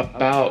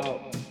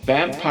about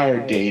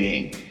vampire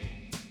dating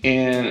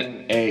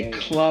in a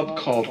club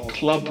called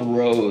Club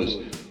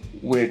Rose,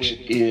 which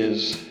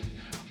is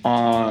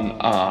on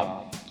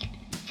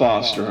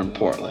Foster in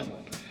Portland.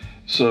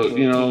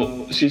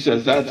 So, she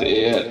says that's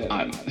it.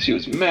 She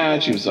was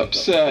mad, she was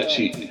upset,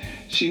 she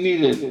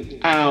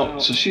needed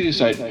out, so she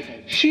decided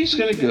she's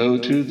going to go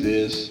to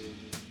this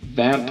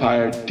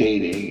vampire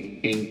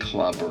dating in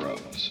Club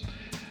Rose.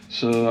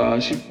 So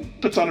she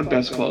puts on her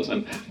best clothes,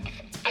 and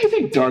I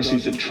think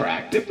Darcy's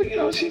attractive,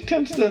 but she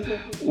tends to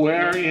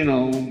wear,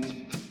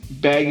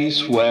 baggy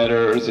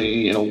sweaters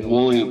and,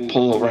 woolly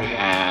pullover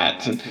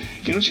hats, and,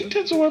 she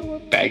tends to wear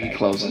baggy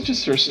clothes. It's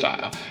just her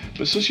style.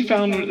 But so she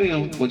found,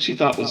 what she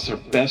thought was her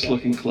best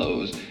looking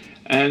clothes,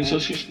 and so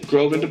she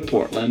drove into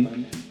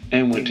Portland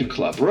and went to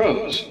Club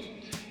Rose.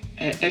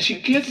 And she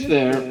gets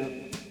there,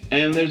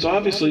 and there's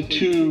obviously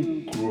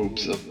two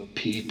groups of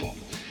people.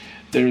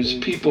 There's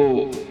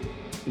people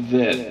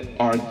that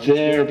are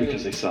there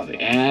because they saw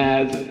the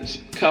ads, and there's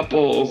some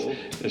couples,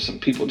 there's some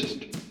people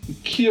just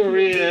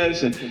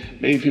curious, and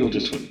maybe people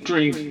just want to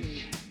drink.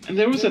 And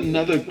there was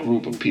another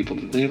group of people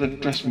that they looked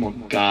dressed more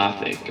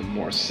gothic and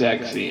more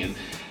sexy,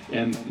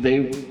 and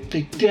they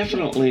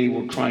definitely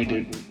were trying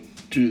to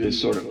do this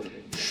sort of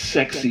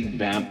sexy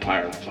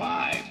vampire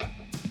vibe.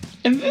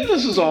 And then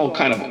this is all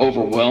kind of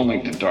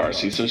overwhelming to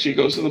Darcy, so she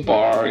goes to the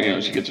bar,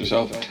 she gets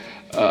herself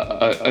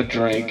a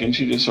drink, and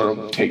she just sort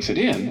of takes it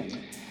in.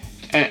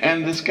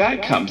 And this guy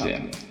comes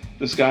in.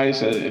 This guy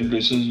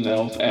introduces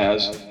himself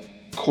as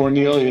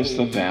Cornelius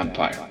the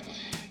Vampire.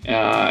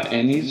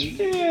 And he's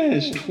in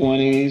his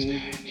 20s.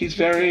 He's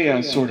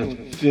very sort of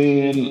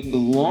thin,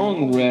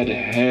 long red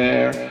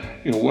hair,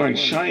 wearing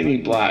shiny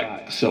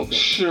black silk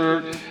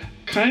shirt,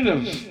 kind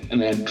of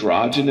an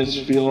androgynous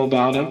feel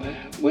about him,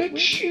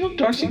 which,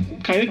 Darcy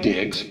kind of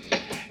digs.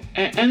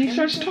 And he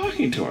starts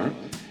talking to her.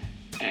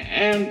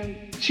 And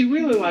she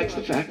really likes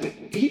the fact that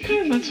he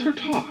kind of lets her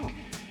talk.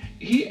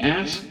 He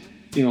asks,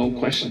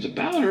 questions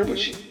about her, but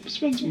she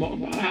spends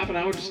about half an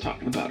hour just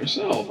talking about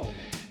herself.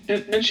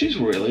 And she's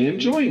really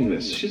enjoying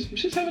this.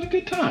 She's having a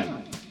good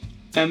time.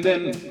 And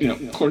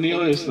then,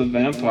 Cornelius the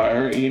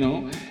Vampire,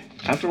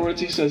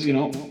 afterwards he says,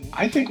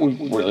 I think we've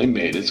really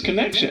made this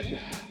connection.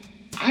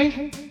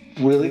 I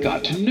really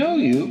got to know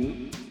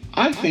you.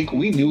 I think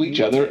we knew each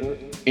other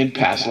in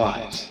past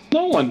lives.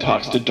 No one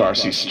talks to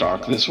Darcy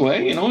Stark this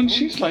way, and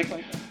she's like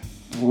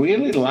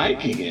really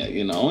liking it,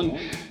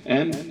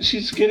 and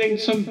she's getting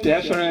some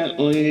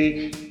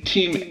definitely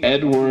Team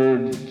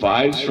Edward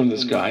vibes from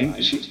this guy.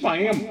 And she's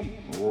finding him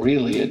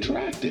really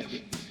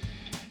attractive.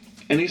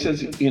 And he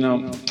says,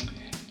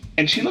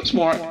 and she looks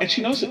more, and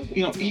she knows that,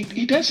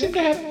 he does seem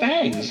to have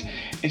fangs.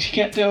 And she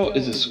can't tell,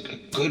 is this a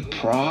good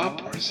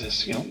prop, or is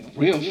this,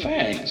 real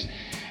fangs?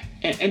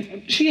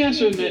 And she has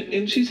to admit,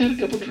 and she's had a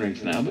couple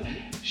drinks now, but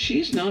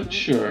she's not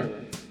sure,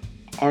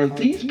 are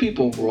these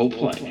people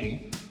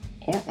role-playing,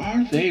 or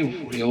are they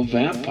real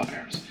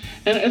vampires?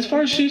 And as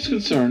far as she's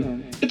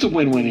concerned, it's a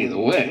win-win either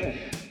way.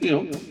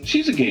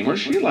 She's a gamer.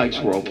 She likes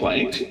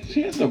role-playing.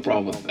 She has no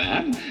problem with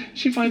that.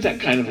 She finds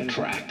that kind of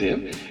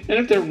attractive. And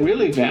if they're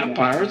really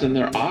vampires and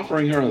they're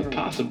offering her the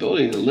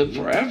possibility to live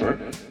forever,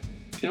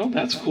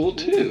 that's cool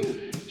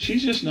too.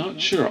 She's just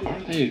not sure. Are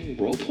they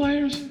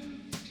role-players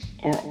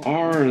or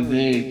are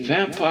they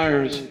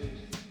vampires?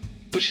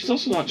 But she's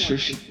also not sure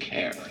she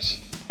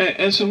cares.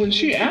 And so when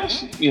she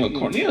asks,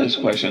 Cornelius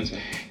questions,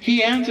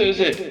 he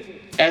answers it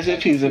as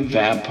if he's a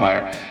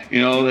vampire.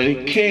 That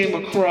he came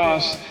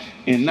across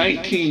in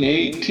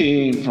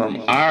 1918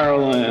 from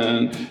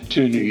Ireland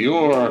to New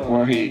York,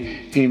 where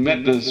he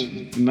met this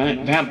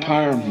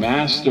vampire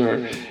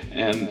master,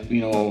 and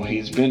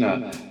he's been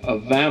a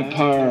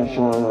vampire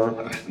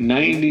for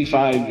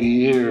 95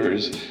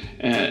 years,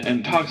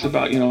 and talks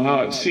about how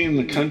I've seen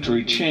the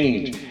country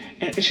change.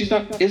 And she's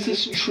not, is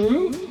this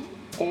true,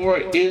 or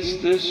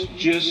is this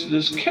just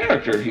this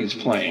character he's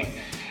playing?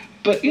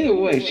 But either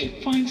way, she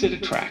finds it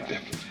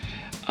attractive.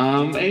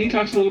 And he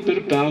talks a little bit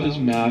about his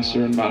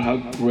master and about how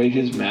great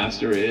his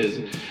master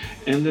is.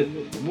 And that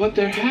what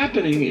they're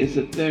happening is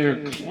that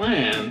their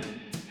clan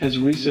has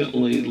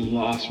recently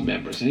lost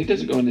members. And he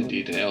doesn't go into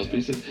details, but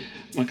he says,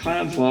 my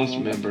clan's lost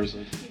members.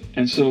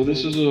 And so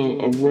this is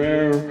a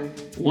rare,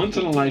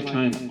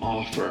 once-in-a-lifetime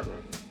offer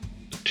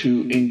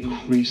to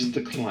increase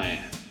the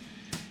clan.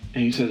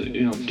 And he says,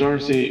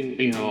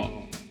 Darcy,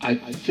 I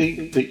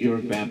think that you're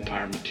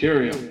vampire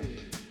material.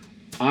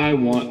 I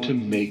want to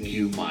make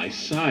you my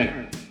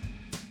sire.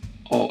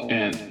 Oh,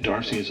 and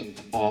Darcy is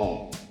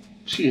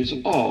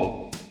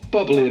all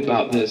bubbly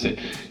about this, and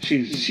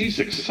she's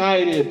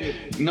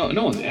excited. No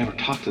one's ever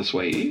talked this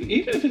way,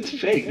 even if it's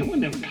fake. No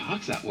one ever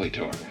talks that way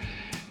to her.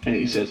 And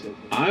he says,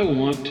 I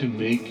want to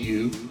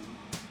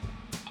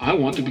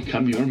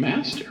become your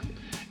master,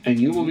 and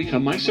you will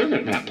become my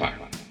servant vampire.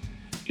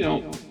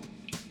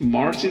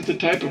 Marcy's the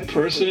type of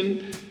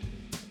person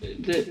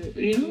that,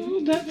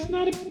 that's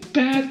not a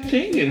bad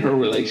thing in her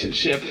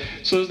relationship.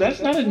 So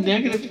that's not a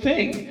negative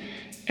thing.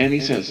 And he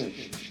says,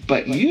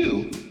 but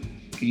you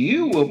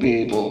will be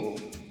able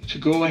to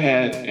go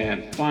ahead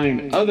and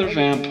find other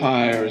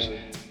vampires,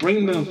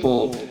 bring them to the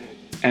fold,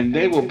 and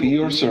they will be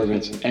your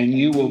servants, and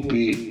you will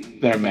be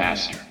their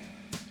master.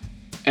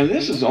 And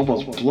this is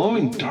almost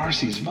blowing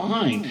Darcy's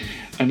mind.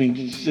 I mean,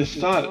 this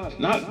thought,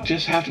 not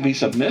just have to be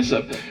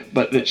submissive,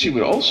 but that she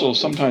would also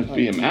sometimes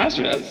be a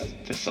master.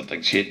 That's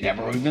something she had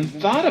never even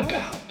thought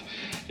about.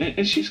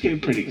 And she's getting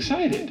pretty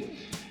excited.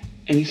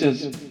 And he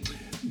says,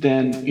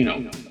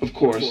 then, of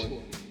course,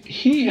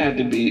 he had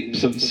to be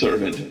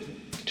subservient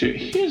to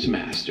his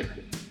master.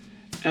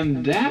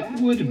 And that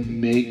would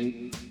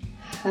make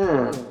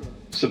her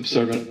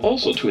subservient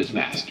also to his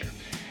master.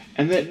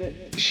 And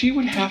that she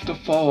would have to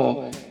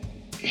follow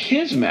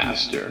his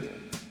master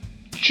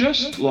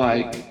just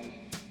like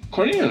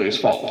Cornelius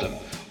followed him,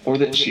 or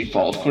that she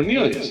followed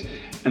Cornelius.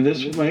 And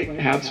this might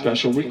have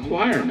special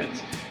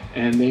requirements,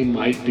 and they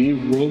might be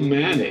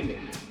romantic.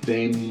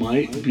 They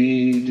might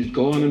be to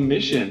go on a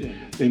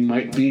mission. They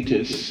might be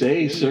to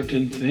say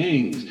certain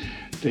things.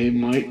 They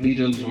might be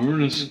to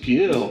learn a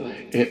skill.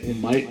 It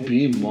might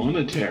be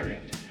monetary.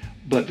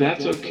 But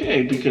that's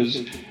okay,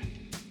 because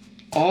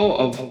all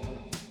of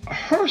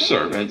her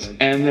servants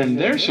and then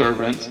their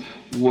servants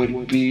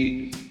would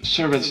be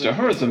servants to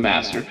her as a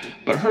master,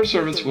 but her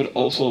servants would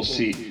also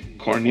see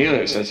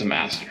Cornelius as a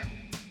master.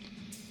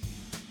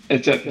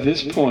 It's at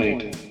this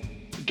point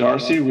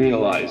Darcy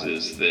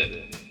realizes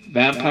that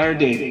vampire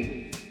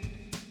dating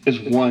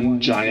is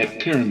one giant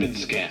pyramid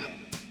scam,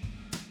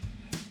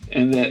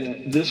 and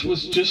that this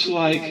was just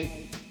like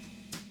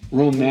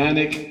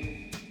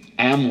romantic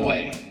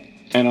Amway.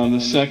 And on the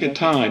second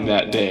time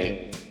that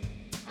day,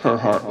 her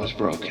heart was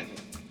broken.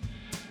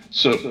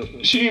 So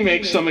she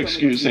makes some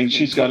excuse saying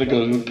she's got to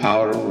go to the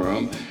powder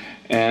room,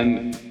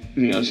 and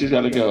she's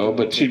got to go,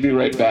 but she'd be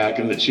right back,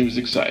 and that she was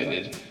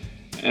excited.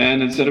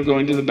 And instead of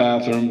going to the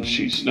bathroom,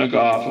 she snuck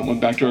off and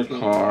went back to her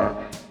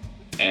car,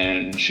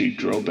 and she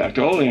drove back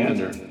to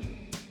Oleander.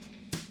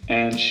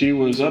 And she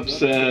was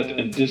upset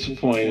and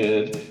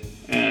disappointed,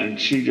 and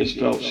she just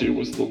felt she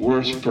was the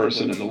worst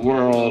person in the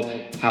world,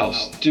 how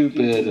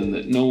stupid, and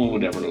that no one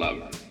would ever love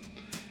her.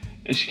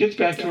 And she gets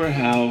back to her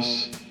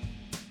house,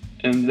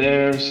 and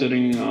there,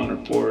 sitting on her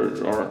porch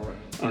or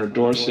on her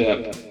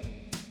doorstep,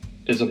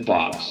 is a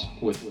box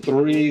with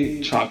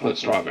 3 chocolate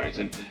strawberries.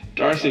 And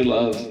Darcy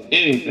loves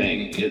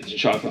anything it's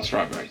chocolate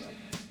strawberries.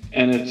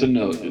 And it's a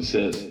note that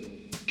says,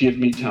 "Give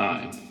me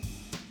time.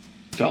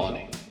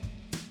 Felony."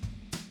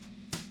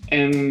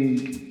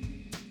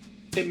 And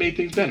it made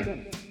things better.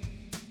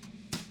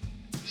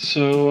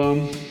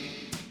 So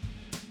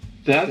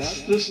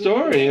that's the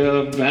story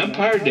of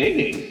vampire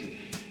dating.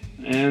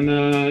 And,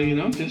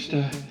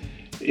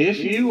 if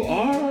you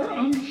are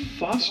on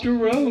Foster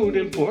Road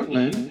in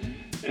Portland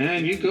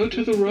and you go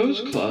to the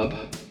Rose Club,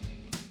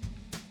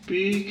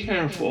 be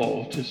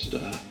careful.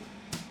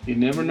 You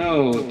never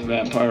know if the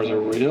vampires are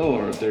real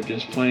or if they're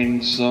just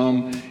playing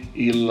some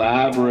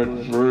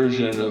elaborate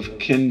version of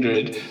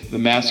Kindred the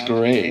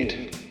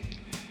Masquerade.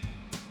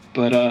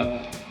 But,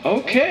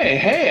 okay,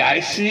 hey, I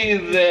see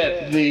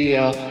that the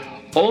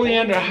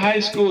Oleander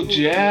High School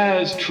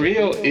Jazz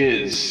Trio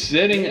is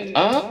setting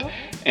up,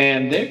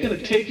 and they're going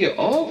to take you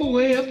all the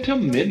way up till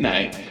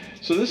midnight.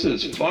 So this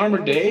is Farmer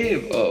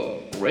Dave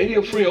of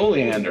Radio Free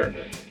Oleander,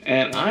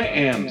 and I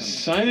am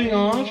signing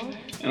off,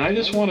 and I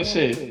just want to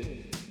say,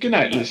 good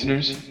night,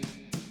 listeners.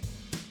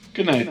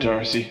 Good night,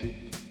 Darcy.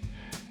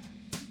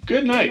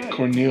 Good night,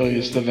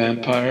 Cornelius the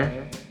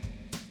Vampire.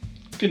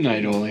 Good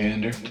night,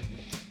 Oleander.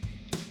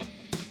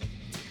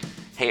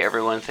 Hey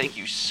everyone, thank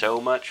you so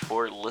much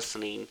for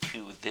listening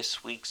to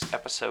this week's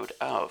episode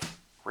of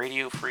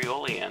Radio Free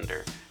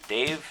Oleander.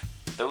 Dave,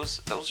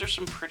 those are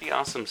some pretty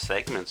awesome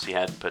segments you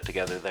had put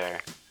together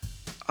there.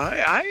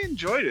 I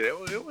enjoyed it.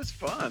 It was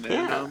fun.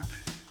 Yeah.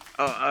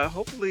 And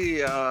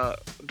hopefully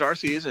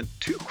Darcy isn't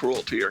too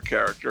cruel to your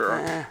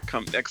character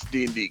come next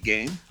D&D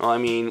game. Well, I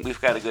mean, we've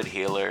got a good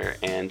healer,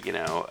 and,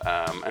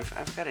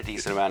 I've got a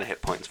decent amount of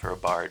hit points for a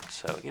bard,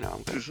 so,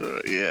 I'm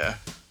good. Yeah.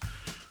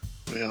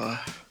 Well,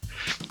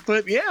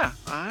 but yeah,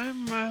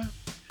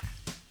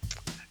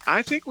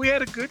 I think we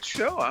had a good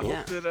show.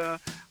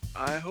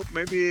 I hope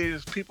maybe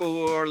people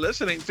who are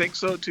listening think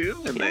so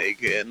too, and they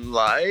can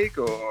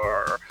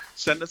or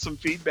send us some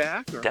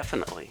feedback.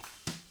 Definitely.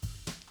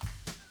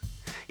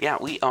 Yeah,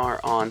 we are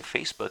on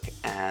Facebook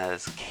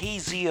as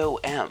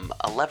KZOM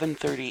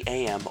 1130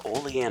 AM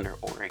Oleander,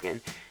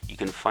 Oregon. You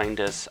can find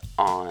us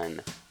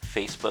on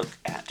Facebook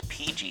at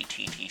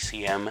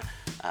PGTTCM.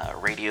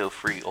 Radio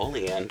Free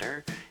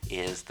Oleander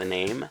is the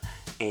name.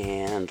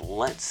 And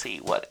let's see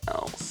what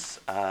else.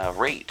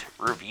 Rate,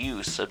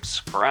 review,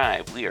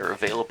 subscribe. We are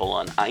available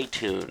on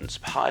iTunes,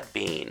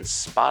 Podbean,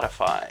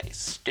 Spotify,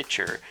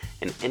 Stitcher,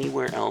 and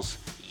anywhere else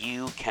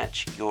you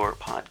catch your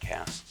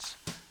podcasts.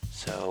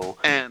 So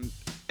and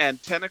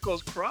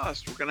tentacles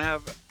crossed. We're gonna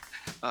have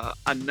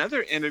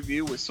another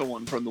interview with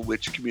someone from the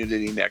witch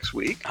community next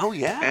week. Oh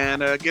yeah,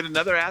 and get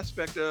another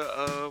aspect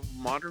of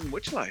modern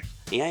witch life.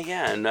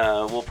 Yeah, and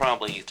we'll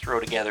probably throw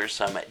together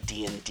some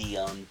D&D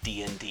on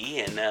D&D,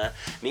 and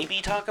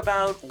maybe talk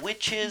about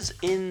witches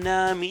in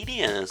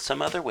media,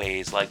 some other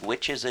ways, like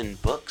witches in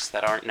books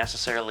that aren't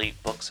necessarily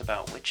books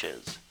about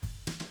witches.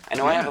 I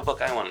know I have a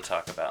book I want to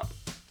talk about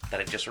that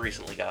I just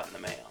recently got in the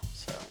mail.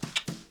 So.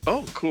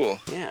 Oh, cool.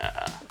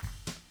 Yeah.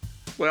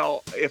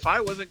 Well, if I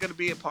wasn't going to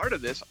be a part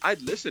of this,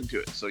 I'd listen to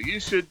it. So you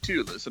should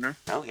too, listener.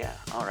 Oh, yeah.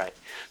 All right.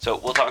 So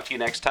we'll talk to you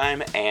next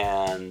time.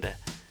 And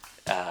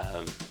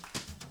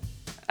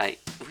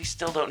we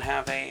still don't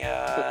have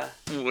a...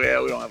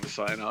 Well, we don't have a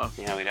sign-off.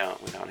 Yeah, we don't.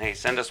 Hey,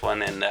 send us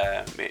one, and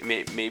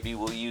maybe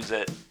we'll use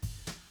it.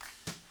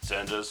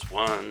 Send us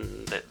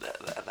one.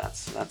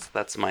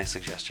 That's my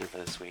suggestion for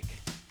this week.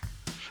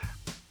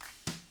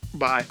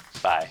 Bye.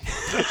 Bye.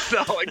 That's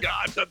all I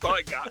got.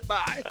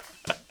 Bye.